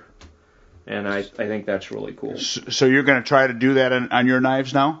feature, and I think that's really cool. So you're going to try to do that on your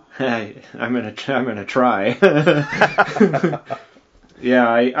knives now? I'm gonna try. Yeah,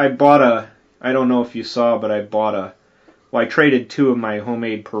 I bought I don't know if you saw, but I traded 2 of my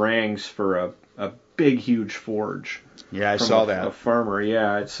homemade parangs for a big, huge forge. Yeah, I saw that. A farmer,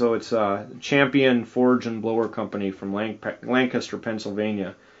 yeah. So it's a Champion Forge and Blower Company from Lancaster,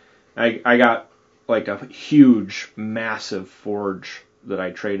 Pennsylvania. I got like a huge, massive forge that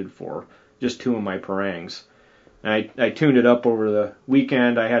I traded for, just 2 of my parangs. And I tuned it up over the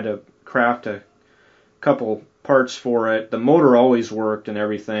weekend. I had to craft a couple parts for it. The motor always worked and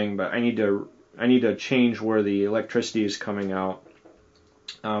everything, but I need to change where the electricity is coming out.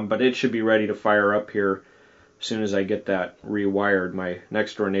 But it should be ready to fire up here as soon as I get that rewired. My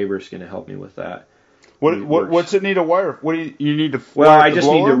next door neighbor is going to help me with that. What's it need to wire? What do you need to? Well, I just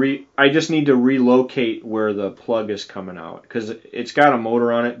need to relocate where the plug is coming out, because it's got a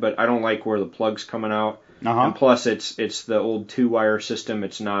motor on it, but I don't like where the plug's coming out. And plus, it's the old 2-wire system.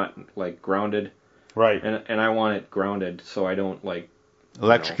 It's not like grounded. Right. And I want it grounded so I don't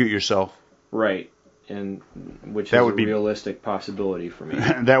electrocute yourself. Right. And which is a realistic possibility for me.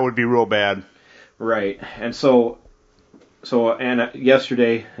 That would be real bad. Right. And so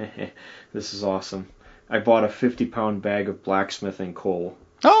yesterday, this is awesome. I bought a 50-pound bag of blacksmithing coal.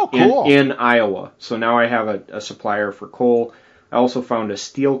 Oh, cool. In Iowa. So now I have a supplier for coal. I also found a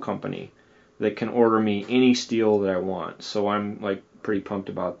steel company that can order me any steel that I want. So I'm pretty pumped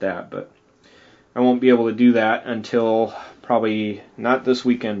about that, but I won't be able to do that until probably not this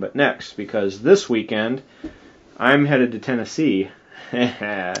weekend, but next, because this weekend I'm headed to Tennessee.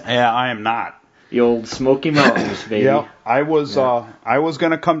 Yeah, I am not. The old Smoky Mountains, baby. Yeah, I was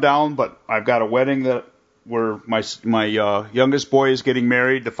going to come down, but I've got a wedding where my youngest boy is getting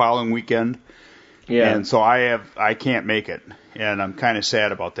married the following weekend. Yeah. And so I can't make it, and I'm kind of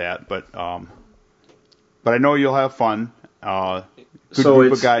sad about that, but I know you'll have fun. Good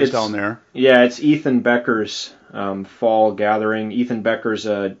group of guys down there. Yeah, it's Ethan Becker's fall gathering. Ethan Becker's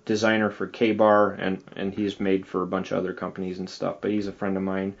a designer for K-Bar, and he's made for a bunch of other companies and stuff, but he's a friend of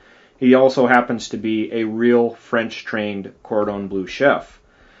mine. He also happens to be a real French-trained cordon bleu chef,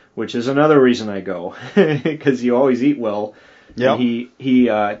 which is another reason I go, because you always eat well. Yep. And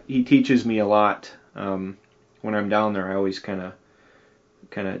he teaches me a lot. When I'm down there, I always kind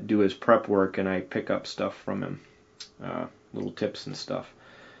of do his prep work, and I pick up stuff from him, little tips and stuff.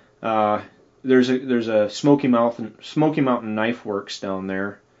 There's a Smoky Mountain Knife Works down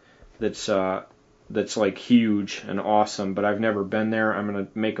there that's like huge and awesome, but I've never been there. I'm gonna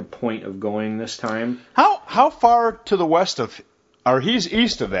make a point of going this time. How far to the west of, or he's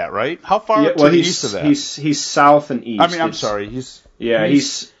east of that, right? How far to the east of that? He's south and east. I mean, I'm sorry, he's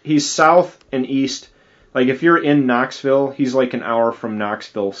south and east. Like if you're in Knoxville, he's like an hour from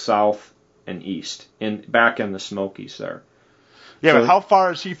Knoxville, south and east, back in the Smokies there. Yeah, but how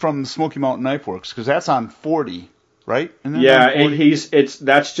far is he from the Smoky Mountain Knife Works? Because that's on 40, right? Yeah, and he's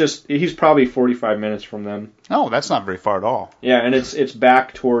probably 45 minutes from them. Oh, that's not very far at all. Yeah, and it's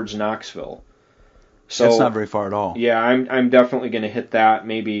back towards Knoxville. So that's not very far at all. Yeah, I'm definitely going to hit that.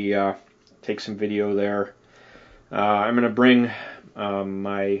 Maybe take some video there. I'm going to bring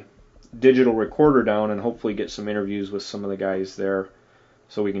my digital recorder down and hopefully get some interviews with some of the guys there,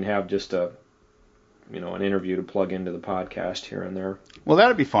 so we can have just an interview to plug into the podcast here and there. Well,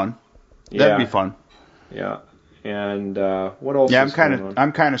 that'd be fun. That'd be fun. Yeah. And what else? Yeah,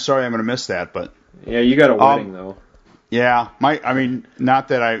 I'm kind of sorry I'm going to miss that, but yeah, you got a wedding though. Yeah, my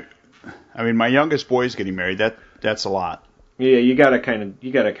youngest boy's getting married. That's a lot. Yeah, you got to kind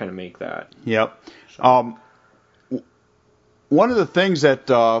of make that. Yep. So. One of the things that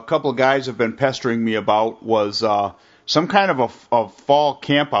a couple of guys have been pestering me about was some kind of a fall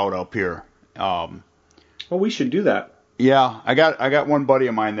camp out up here. Well, we should do that. Yeah, I got one buddy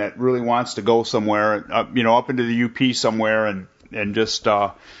of mine that really wants to go somewhere, up into the UP somewhere, and just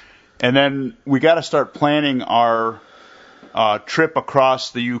and then we got to start planning our trip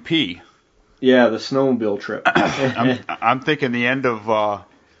across the UP. Yeah, the snowmobile trip. I'm thinking the end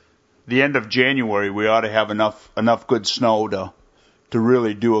of January we ought to have enough good snow to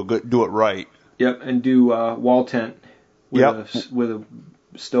really do it right. Yep, and do wall tent with a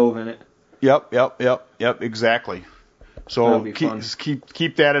stove in it. Yep, exactly. So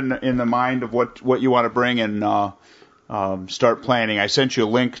keep that in the mind of what you want to bring, and start planning. I sent you a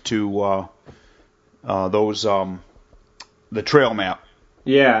link to those the trail map.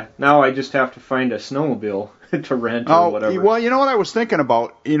 Yeah, now I just have to find a snowmobile to rent or whatever. Well, you know what I was thinking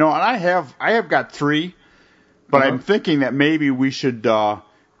about? And I have got 3, but I'm thinking that maybe we should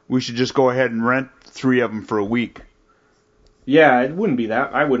just go ahead and rent 3 of them for a week. Yeah, it wouldn't be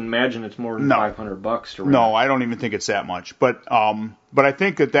that. I wouldn't imagine it's more than $500 to rent. No, I don't even think it's that much. But I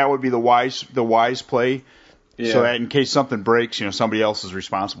think that would be the wise play, so that in case something breaks, somebody else is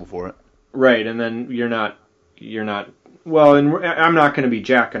responsible for it. Right, and then you're not. Well, and I'm not going to be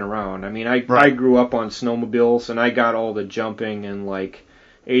jacking around. I mean, I grew up on snowmobiles, and I got all the jumping and like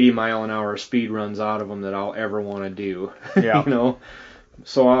 80-mile-an-hour speed runs out of them that I'll ever want to do. Yeah.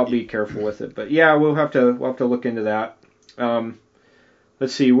 So I'll be careful with it. But yeah, we'll have to look into that.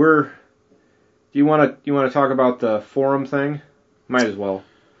 Let's see. Do you want to talk about the forum thing? Might as well.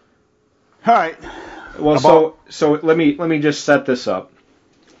 All right. Well, so let me just set this up.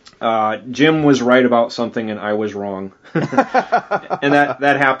 Jim was right about something and I was wrong, and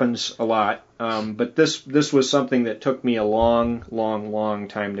that happens a lot. But this was something that took me a long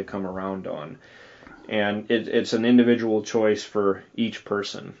time to come around on, and it's an individual choice for each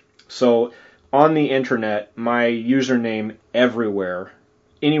person. So on the internet, my username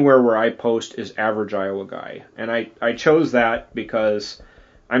anywhere where I post is Average Iowa Guy, and I chose that because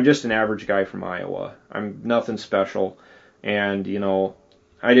I'm just an average guy from Iowa. I'm nothing special, and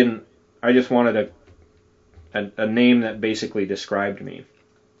I just wanted a name that basically described me.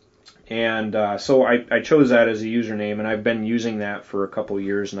 And so I chose that as a username, and I've been using that for a couple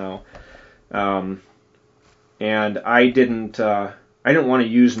years now. And I didn't want to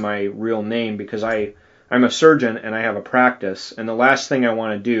use my real name because I'm a surgeon and I have a practice, and the last thing I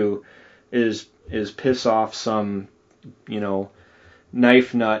want to do is piss off some,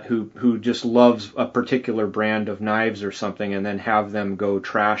 knife nut who just loves a particular brand of knives or something, and then have them go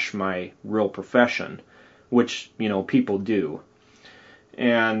trash my real profession, which people do,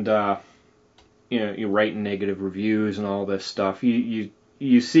 and you write negative reviews and all this stuff.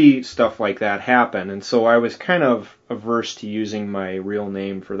 You see stuff like that happen, and so I was kind of averse to using my real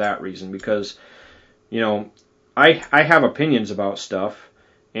name for that reason, because I have opinions about stuff.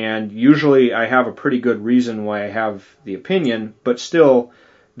 And usually I have a pretty good reason why I have the opinion, but still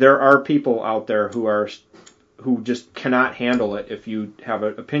there are people out there who just cannot handle it if you have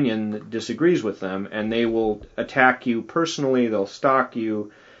an opinion that disagrees with them, and they will attack you personally, they'll stalk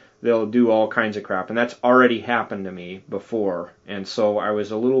you, they'll do all kinds of crap, and that's already happened to me before. And so I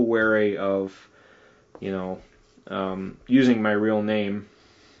was a little wary of, using my real name,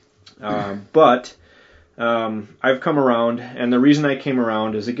 but I've come around, and the reason I came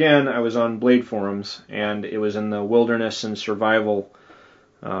around is, again, I was on Blade forums, and it was in the wilderness and survival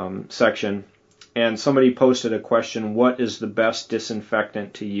section, and somebody posted a question: what is the best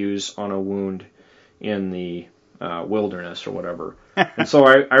disinfectant to use on a wound in the wilderness or whatever? And so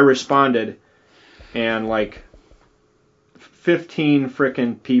I responded, and like 15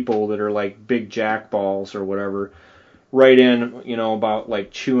 frickin' people that are like big jackballs or whatever write in, about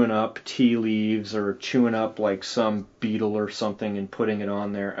like chewing up tea leaves or chewing up like some beetle or something and putting it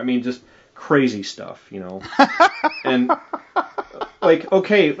on there. I mean, just crazy stuff, And like,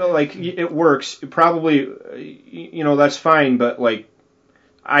 okay, like it works. Probably, that's fine, but like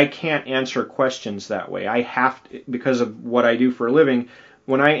I can't answer questions that way. I have to, because of what I do for a living.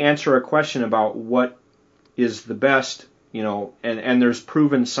 When I answer a question about what is the best, and there's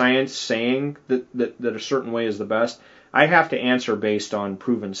proven science saying that a certain way is the best, I have to answer based on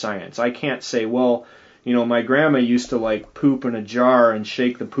proven science. I can't say, well, my grandma used to like poop in a jar and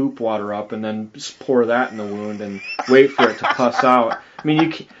shake the poop water up and then pour that in the wound and wait for it to pus out. I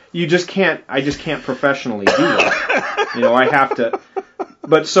mean, you just can't. I just can't professionally do that. I have to.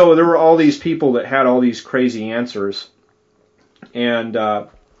 But so there were all these people that had all these crazy answers, and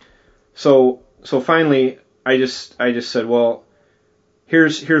so finally I just said, well,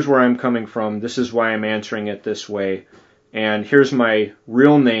 here's where I'm coming from. This is why I'm answering it this way, and here's my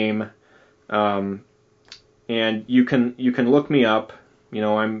real name. And you can look me up.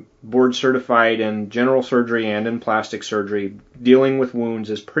 I'm board certified in general surgery and in plastic surgery. Dealing with wounds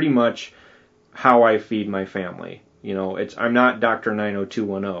is pretty much how I feed my family. I'm not Dr.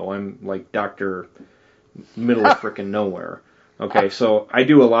 90210. I'm like Dr. Middle of frickin' nowhere. Okay, so I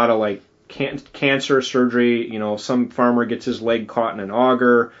do a lot of like cancer surgery. Some farmer gets his leg caught in an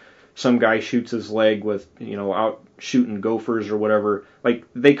auger. Some guy shoots his leg with, out shooting gophers or whatever. Like,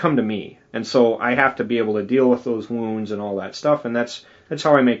 they come to me. And so I have to be able to deal with those wounds and all that stuff. And that's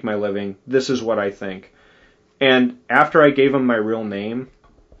how I make my living. This is what I think. And after I gave him my real name,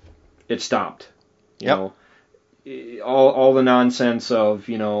 it stopped. You know, all the nonsense of,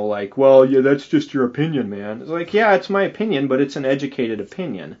 like, well, yeah, that's just your opinion, man. It's like, yeah, it's my opinion, but it's an educated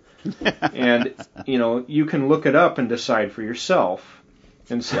opinion. And, you can look it up and decide for yourself.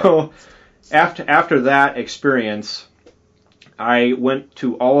 And so after that experience, I went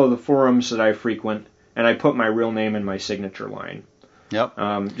to all of the forums that I frequent, and I put my real name in my signature line. Yep.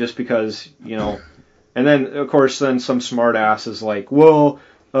 Just because, and then, of course, some smartass is like, well,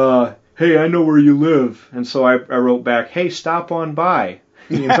 hey, I know where you live. And so I wrote back, hey, stop on by,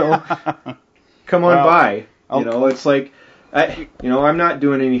 come on by. It's like, I'm not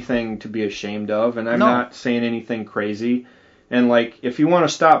doing anything to be ashamed of, and I'm not saying anything crazy. And, like, if you want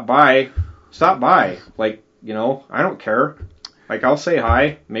to stop by. Like, I don't care. Like, I'll say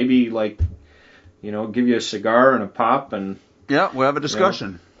hi. Maybe, like, give you a cigar and a pop. And yeah, we'll have a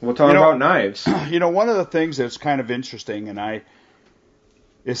discussion. We'll talk about knives. One of the things that's kind of interesting, and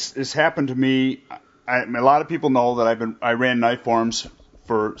it's happened to me. A lot of people know that I ran knife forums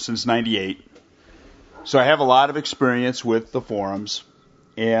since '98. So I have a lot of experience with the forums.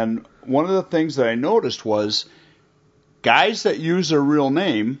 And one of the things that I noticed was guys that use their real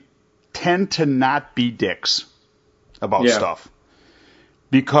name tend to not be dicks about stuff,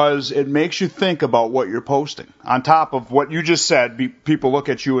 because it makes you think about what you're posting. On top of what you just said, people look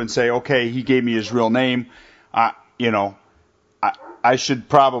at you and say, okay, he gave me his real name. I should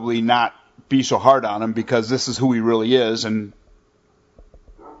probably not be so hard on him because this is who he really is. And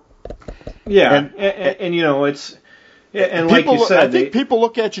it's... And like you said, I think people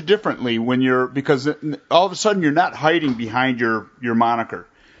look at you differently because all of a sudden you're not hiding behind your moniker.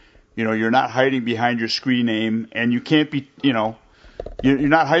 You're not hiding behind your screen name, and you can't be, you're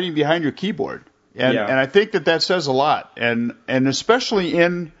not hiding behind your keyboard. And I think that says a lot. And especially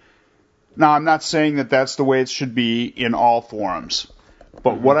now I'm not saying that that's the way it should be in all forums.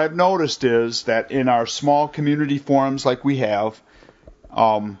 But what I've noticed is that in our small community forums like we have,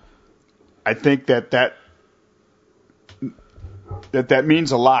 I think that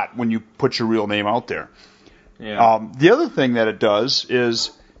means a lot when you put your real name out there. Yeah. The other thing that it does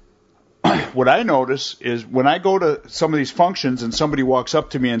is, what I notice is when I go to some of these functions and somebody walks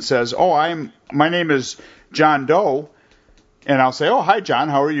up to me and says, "Oh, my name is John Doe," and I'll say, "Oh, hi John,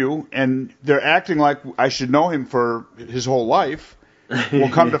 how are you?" And they're acting like I should know him for his whole life. We'll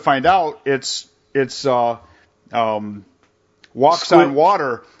come to find out it's Walks on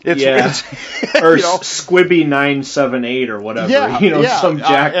Water. It's or Squibby 978 or whatever. Some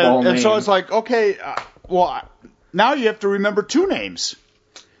jackball name. And so it's like, okay, now you have to remember two names.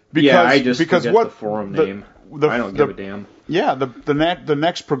 Because, I just forget the forum name. I don't give a damn. Yeah, the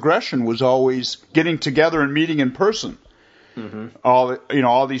next progression was always getting together and meeting in person. Mm-hmm.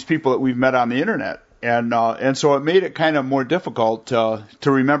 All these people that we've met on the internet, And so it made it kind of more difficult to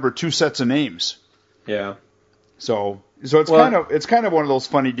remember two sets of names. Yeah. So it's kind of one of those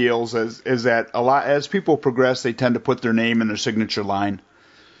funny deals is that a lot as people progress they tend to put their name in their signature line,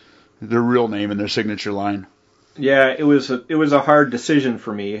 their real name in their signature line. Yeah, it was a hard decision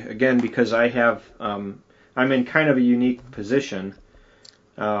for me again because I have I'm in kind of a unique position.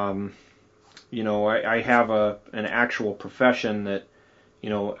 I have an actual profession that,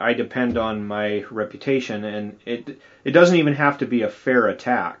 I depend on my reputation, and it doesn't even have to be a fair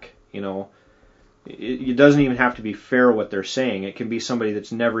attack, It doesn't even have to be fair what they're saying. It can be somebody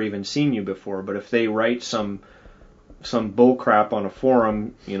that's never even seen you before, but if they write some bull crap on a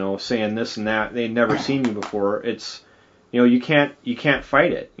forum, saying this and that, they've never seen you before, it's, you can't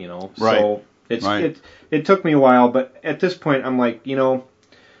fight it, Right. So it took me a while, but at this point I'm like,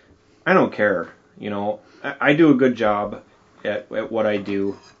 I don't care, I do a good job at what I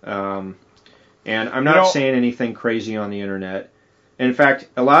do, and I'm not saying anything crazy on the internet. In fact,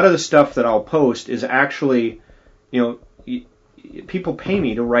 a lot of the stuff that I'll post is actually, people pay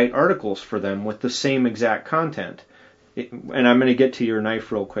me to write articles for them with the same exact content. And I'm going to get to your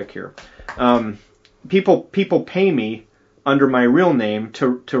knife real quick here. People pay me under my real name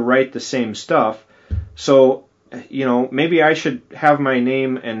to write the same stuff. So, maybe I should have my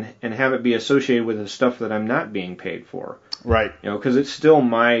name and have it be associated with the stuff that I'm not being paid for. Right. Because it's still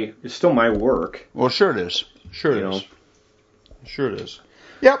my work. Well, sure it is. Sure it is. Sure it is.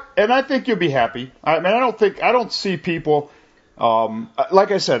 Yep, and I think you'll be happy. I mean, I don't see people,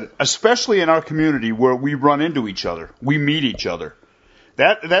 like I said, especially in our community where we run into each other, we meet each other.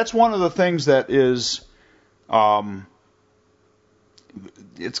 That's one of the things that is,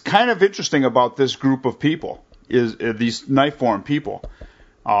 it's kind of interesting about this group of people, is these knife forum people,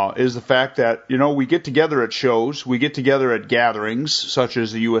 is the fact that, we get together at shows, we get together at gatherings, such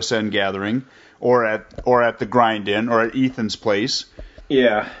as the USN gathering, or at the Grind-In, or at Ethan's place.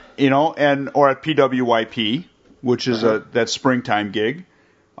 Yeah. Or at PWYP, which is that springtime gig.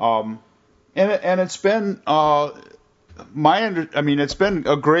 And it's been it's been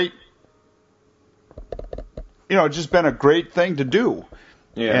a great, just been a great thing to do.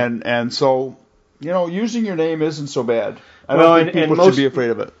 Yeah. And so, using your name isn't so bad. I don't think people should be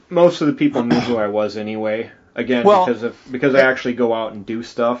afraid of it. Most of the people knew who I was anyway. Again, because I actually go out and do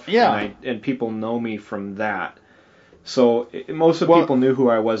stuff. Yeah. And people know me from that. So most of the people knew who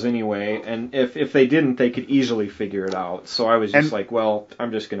I was anyway, and if they didn't, they could easily figure it out. So I was just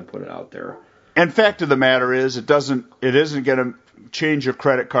I'm just going to put it out there. And fact of the matter is, it isn't going to change your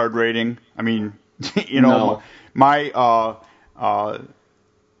credit card rating. I mean, No.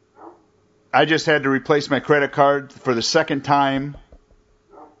 I just had to replace my credit card for the second time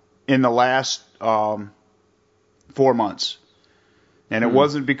in the last 4 months. And it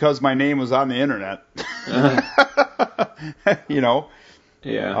wasn't because my name was on the internet. Yeah.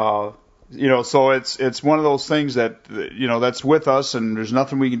 So it's one of those things that, that's with us and there's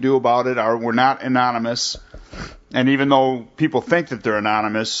nothing we can do about it. We're not anonymous. And even though people think that they're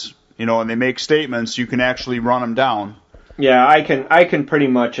anonymous, and they make statements, you can actually run them down. Yeah, I can pretty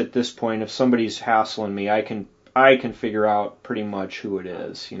much at this point, if somebody's hassling me, I can figure out pretty much who it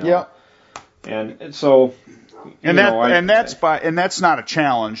is, Yeah. And so, that's not a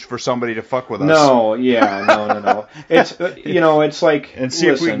challenge for somebody to fuck with us. No, no. It's it's like, and see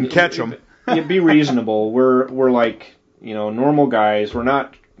if we can catch them. Be reasonable. We're like, normal guys. We're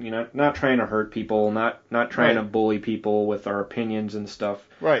not not trying to hurt people, not trying to bully people with our opinions and stuff.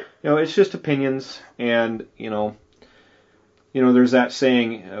 Right. It's just opinions, and there's that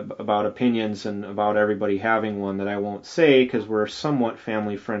saying about opinions and about everybody having one that I won't say because we're a somewhat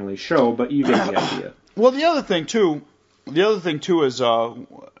family-friendly show, but you get the idea. Well, the other thing too is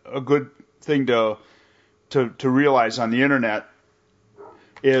a good thing to realize on the internet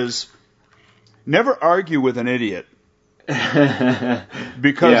is never argue with an idiot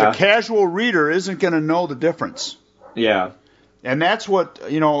because a casual reader isn't going to know the difference. Yeah. And that's what,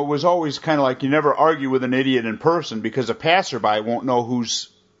 it was always kind of like you never argue with an idiot in person because a passerby won't know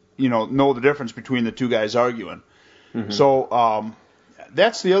know the difference between the two guys arguing. Mm-hmm. So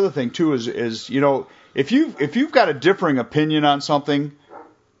that's the other thing too is if you've got a differing opinion on something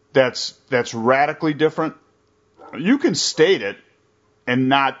that's radically different, you can state it and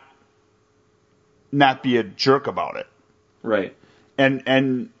not be a jerk about it. Right.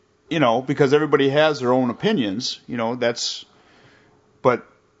 And because everybody has their own opinions, but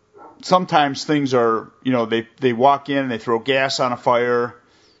sometimes things are, they walk in and they throw gas on a fire.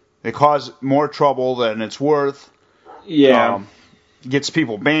 They cause more trouble than it's worth. Yeah. Gets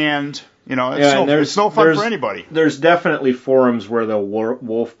people banned. It's no fun for anybody. There's definitely forums where the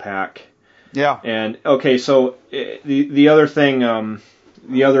wolf pack, Yeah. And okay, so the other thing,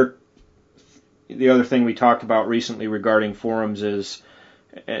 the other thing we talked about recently regarding forums is,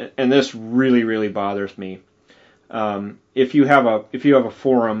 and this really bothers me. If you have a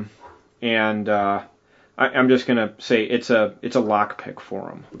forum, and I'm just gonna say it's a lockpick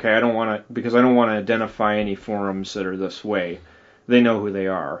forum. Okay, I don't want to identify any forums that are this way. They know who they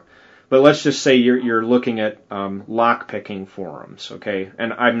are. But let's just say you're looking at lockpicking forums, okay?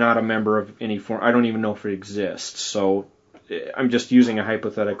 And I'm not a member of any forum. I don't even know if it exists. So I'm just using a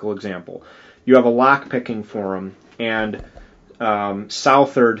hypothetical example. You have a lockpicking forum, and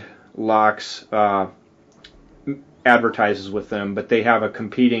Southard Locks advertises with them, but they have a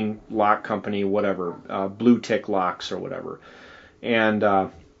competing lock company, whatever, Blue Tick Locks or whatever. And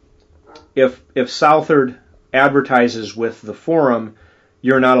if Southard advertises with the forum,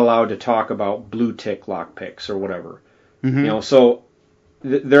 you're not allowed to talk about blue tick lockpicks or whatever. Mm-hmm. So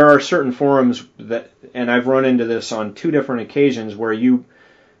there are certain forums that, and I've run into this on 2 different occasions, where you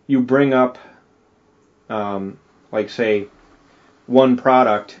bring up, like say, one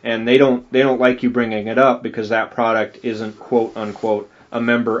product, and they don't like you bringing it up because that product isn't quote unquote a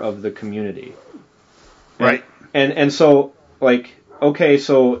member of the community. Right. And so, like, okay,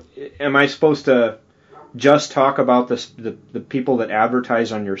 so am I supposed to just talk about the people that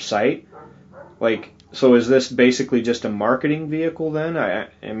advertise on your site? Like, so is this basically just a marketing vehicle then? I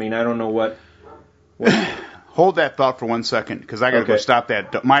mean, I don't know what... Hold that thought for 1 second, because I got to go stop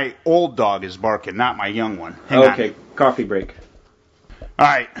that. My old dog is barking, not my young one. Hang on. Coffee break. All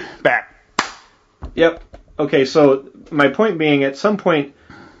right, back. Yep. Okay, so my point being, at some point,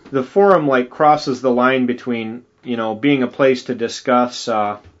 the forum like crosses the line between, being a place to discuss...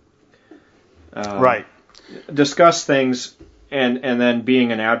 right. discuss things and then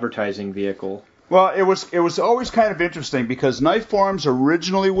being an advertising vehicle. Well, it was always kind of interesting because Knife Forums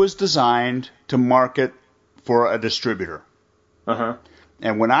originally was designed to market for a distributor. Uh-huh.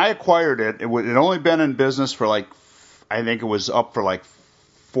 And when I acquired it, it had only been in business for I think it was up for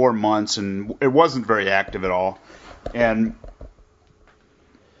 4 months, and it wasn't very active at all. And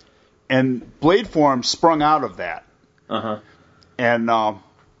Blade Forums sprung out of that. Uh-huh. And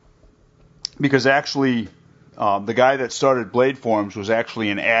because actually... the guy that started Blade Forums was actually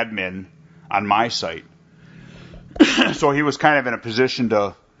an admin on my site. So he was kind of in a position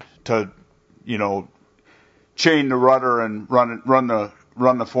to chain the rudder and run the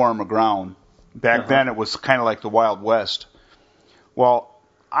forum aground. Back then it was kind of like the Wild West. Well,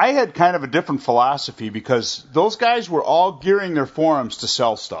 I had kind of a different philosophy because those guys were all gearing their forums to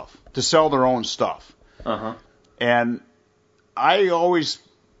sell stuff, to sell their own stuff. Uh-huh. And I always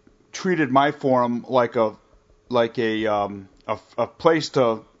treated my forum like a place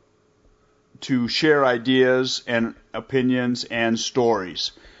to share ideas and opinions and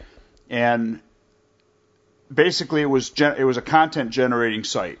stories, and basically it was a content generating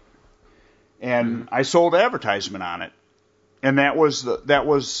site, and I sold advertisement on it, and that was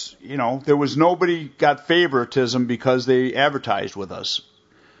there was nobody got favoritism because they advertised with us,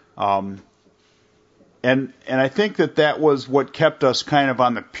 and I think that was what kept us kind of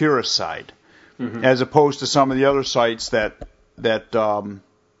on the purist side. Mm-hmm. As opposed to some of the other sites that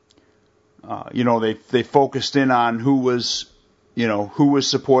they focused in on who was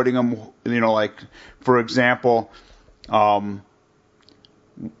supporting them. Like for example, one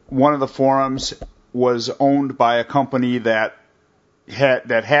of the forums was owned by a company that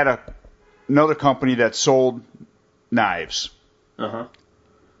had another company that sold knives. Uh-huh.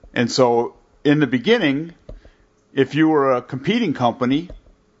 And so in the beginning, if you were a competing company,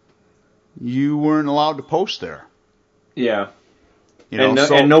 you weren't allowed to post there. Yeah. And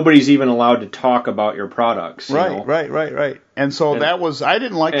nobody's even allowed to talk about your products. Right. And so I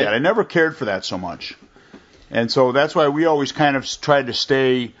didn't like that. I never cared for that so much. And so that's why we always kind of tried to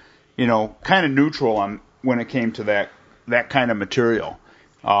stay, kind of neutral on when it came to that kind of material.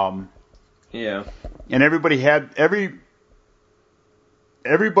 Yeah. And everybody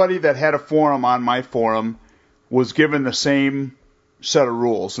that had a forum on my forum was given the same set of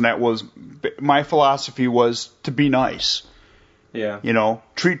rules, and that was my philosophy was to be nice. Yeah.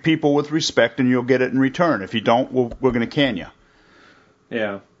 Treat people with respect, and you'll get it in return. If you don't, we're going to can you.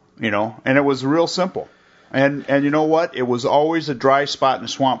 Yeah. And it was real simple. And you know what? It was always a dry spot in the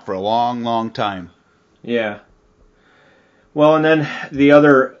swamp for a long, long time. Yeah. Well, and then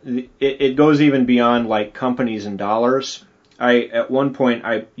it goes even beyond like companies and dollars. At one point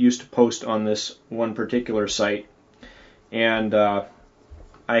I used to post on this one particular site, and I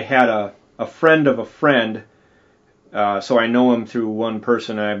had a friend of a friend, so I know him through one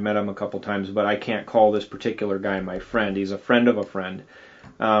person, and I've met him a couple times, but I can't call this particular guy my friend. He's a friend of a friend.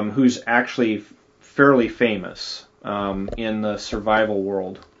 who's actually fairly famous in the survival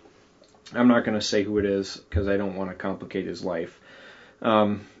world. I'm not going to say who it is because I don't want to complicate his life.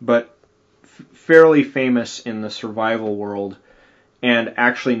 But fairly famous in the survival world and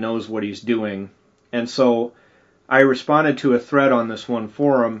actually knows what he's doing. And so I responded to a thread on this one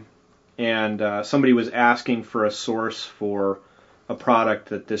forum, and somebody was asking for a source for a product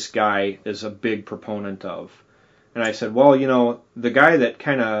that this guy is a big proponent of. And I said, well, the guy that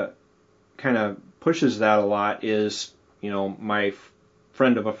kind of pushes that a lot is, my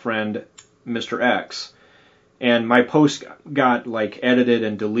friend of a friend, Mr. X. And my post got edited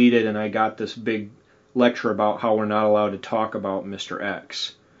and deleted, and I got this big lecture about how we're not allowed to talk about Mr.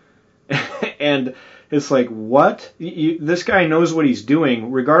 X. And it's like, what? This guy knows what he's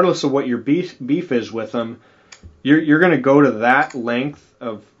doing, regardless of what your beef is with him. You're going to go to that length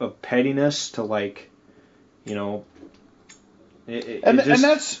of pettiness to and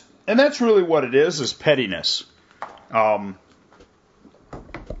that's really what it is pettiness. I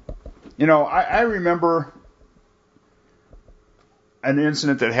remember an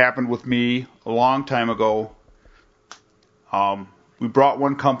incident that happened with me a long time ago. We brought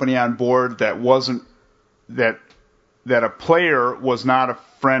one company on board that wasn't that a player was not a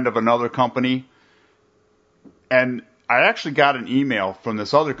friend of another company, and I actually got an email from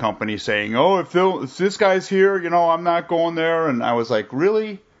this other company saying, "Oh, if this guy's here, I'm not going there." And I was like,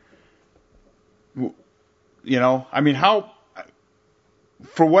 "Really? How?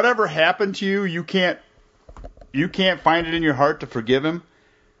 For whatever happened to you, you can't find it in your heart to forgive him,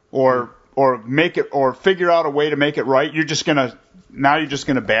 or make it, or figure out a way to make it right. You're just gonna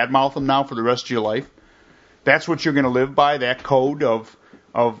badmouth him now for the rest of your life. That's what you're gonna live by, that code of.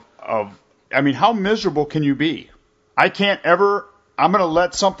 How miserable can you be? I'm gonna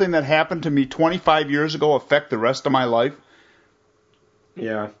let something that happened to me 25 years ago affect the rest of my life.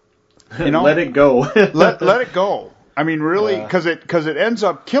 Yeah, let it go. let it go. Really, because it ends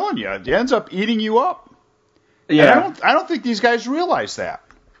up killing you. It ends up eating you up. Yeah, and I don't think these guys realize that.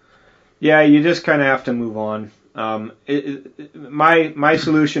 Yeah, you just kind of have to move on. My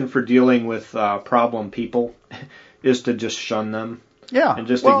solution for dealing with problem people is to just shun them. Yeah, and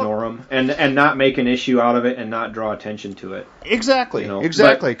just ignore them, and not make an issue out of it, and not draw attention to it. Exactly,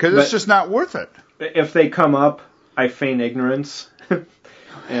 exactly, because it's just not worth it. If they come up, I feign ignorance,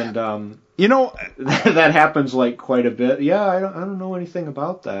 and that happens quite a bit. Yeah, I don't know anything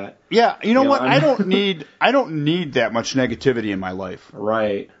about that. Yeah, what? I don't need that much negativity in my life.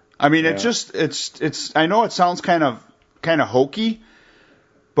 Right. It's. I know it sounds kind of hokey,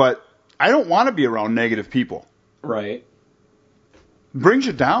 but I don't want to be around negative people. Right. Brings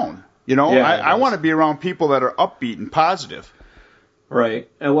you down. I want to be around people that are upbeat and positive. Right.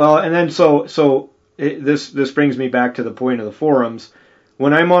 And then this brings me back to the point of the forums.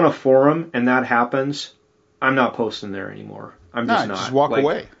 When I'm on a forum and that happens, I'm not posting there anymore. I'm just not. Just walk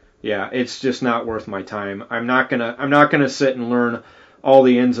away. Yeah, it's just not worth my time. I'm not gonna sit and learn all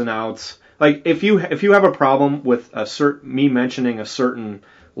the ins and outs. If you have a problem with me mentioning a certain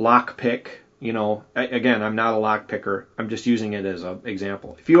lock pick. Again, I'm not a lock picker. I'm just using it as an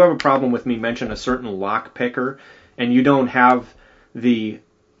example. If you have a problem with me mentioning a certain lock picker and you don't have the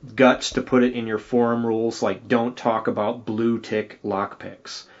guts to put it in your forum rules, don't talk about blue tick lock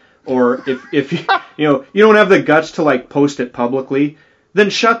picks, or if you don't have the guts to post it publicly,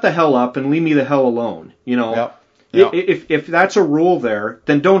 then shut the hell up and leave me the hell alone. Yep. If that's a rule there,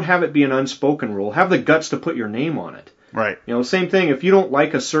 then don't have it be an unspoken rule. Have the guts to put your name on it. Right. Same thing. If you don't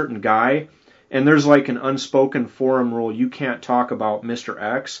like a certain guy, and there's an unspoken forum rule, you can't talk about Mr.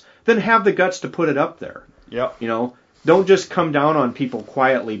 X, then have the guts to put it up there. Yep. Don't just come down on people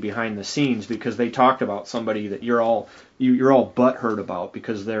quietly behind the scenes because they talked about somebody that you're all butthurt about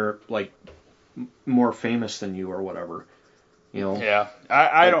because they're more famous than you or whatever. Yeah.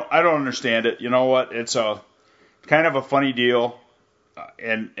 I don't understand it. You know what? It's a kind of a funny deal,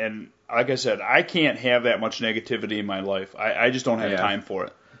 and like I said, I can't have that much negativity in my life. I just don't have time for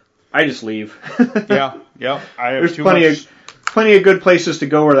it. I just leave. Yeah. There's plenty of good places to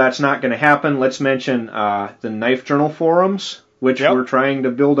go where that's not going to happen. Let's mention the Knife Journal forums, which we're trying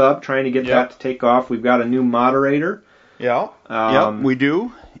to build up, trying to get that to take off. We've got a new moderator. Yeah, we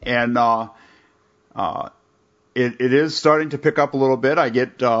do, and it is starting to pick up a little bit. I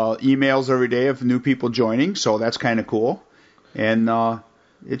get emails every day of new people joining, so that's kind of cool. And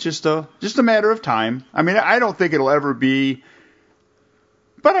it's just a matter of time. I don't think it'll ever be.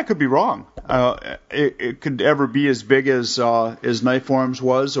 But I could be wrong. It could ever be as big as Knife Forums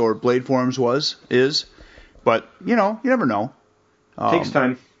was or Blade Forums is. But, you never know. Takes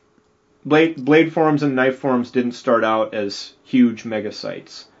time. blade forums and knife forums didn't start out as huge mega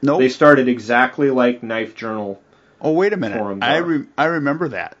sites. Nope. They started exactly like Knife Journal. Oh, wait a minute. Forums I remember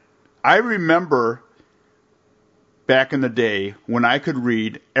that. I remember back in the day when I could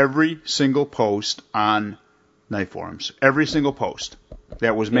read every single post on knife forums. Every single post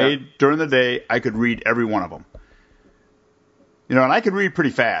that was made during the day, I could read every one of them. And I could read pretty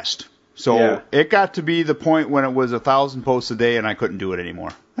fast. So it got to be the point when it was 1,000 posts a day and I couldn't do it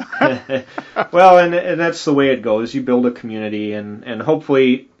anymore. Well, and that's the way it goes. You build a community and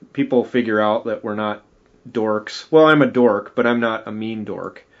hopefully people figure out that we're not dorks. Well, I'm a dork, but I'm not a mean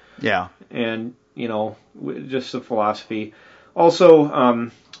dork. Yeah. And, just a philosophy.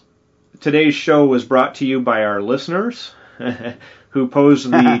 Also, today's show was brought to you by our listeners who posed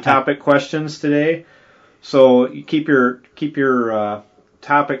the topic questions today. So keep your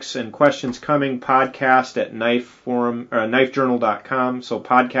topics and questions coming. Podcast at knifejournal.com. So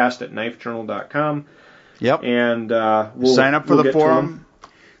podcast at knifejournal.com. Yep. And we'll sign up for the forum.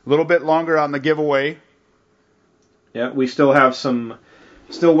 A little bit longer on the giveaway. Yeah, we still have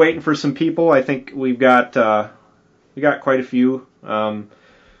still waiting for some people. I think we've got quite a few. But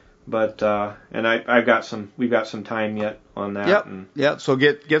we've got some time yet on that. Yep. Yep. So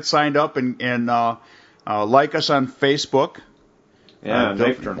get signed up and like us on Facebook. Yeah,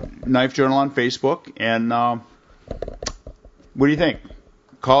 Knife Journal. Knife Journal on Facebook. And what do you think?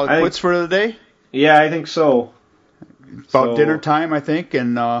 Call it quits for the day? Yeah, I think so. About dinner time, I think.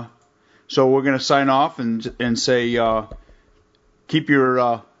 And so we're going to sign off and say keep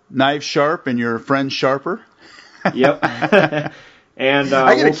your knives sharp and your friends sharper. Yep. And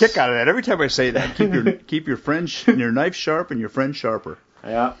I get a kick out of that every time I say that. Keep your friends and your knife sharp and your friends sharper.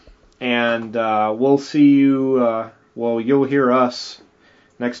 Yeah. And we'll see you. You'll hear us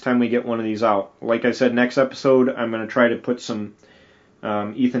next time we get one of these out. Like I said, next episode I'm going to try to put some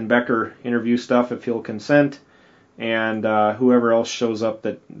Ethan Becker interview stuff if he'll consent, and whoever else shows up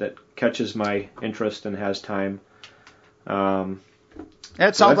that catches my interest and has time.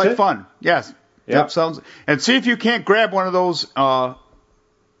 That sounds like fun. Yes. Yep. Sounds. And see if you can't grab one of those what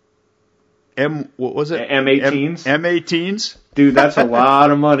was it? M18s. M18s. Dude, that's a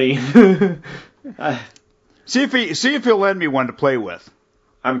lot of money. See if he'll lend me one to play with.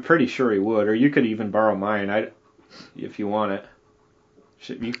 I'm pretty sure he would, or you could even borrow mine. If you want it.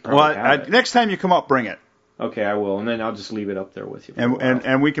 Next time you come up, bring it. Okay, I will, and then I'll just leave it up there with you.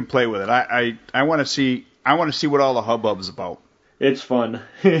 And we can play with it. I want to see what all the hubbub's about. It's fun.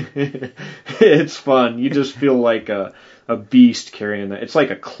 It's fun. You just feel like a beast carrying that. It's like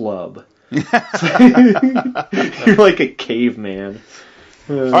a club. You're like a caveman.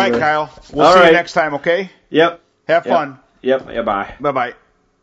 All right, Kyle. We'll see you next time, okay? Yep. Have fun. Yep. Yeah, bye. Bye-bye.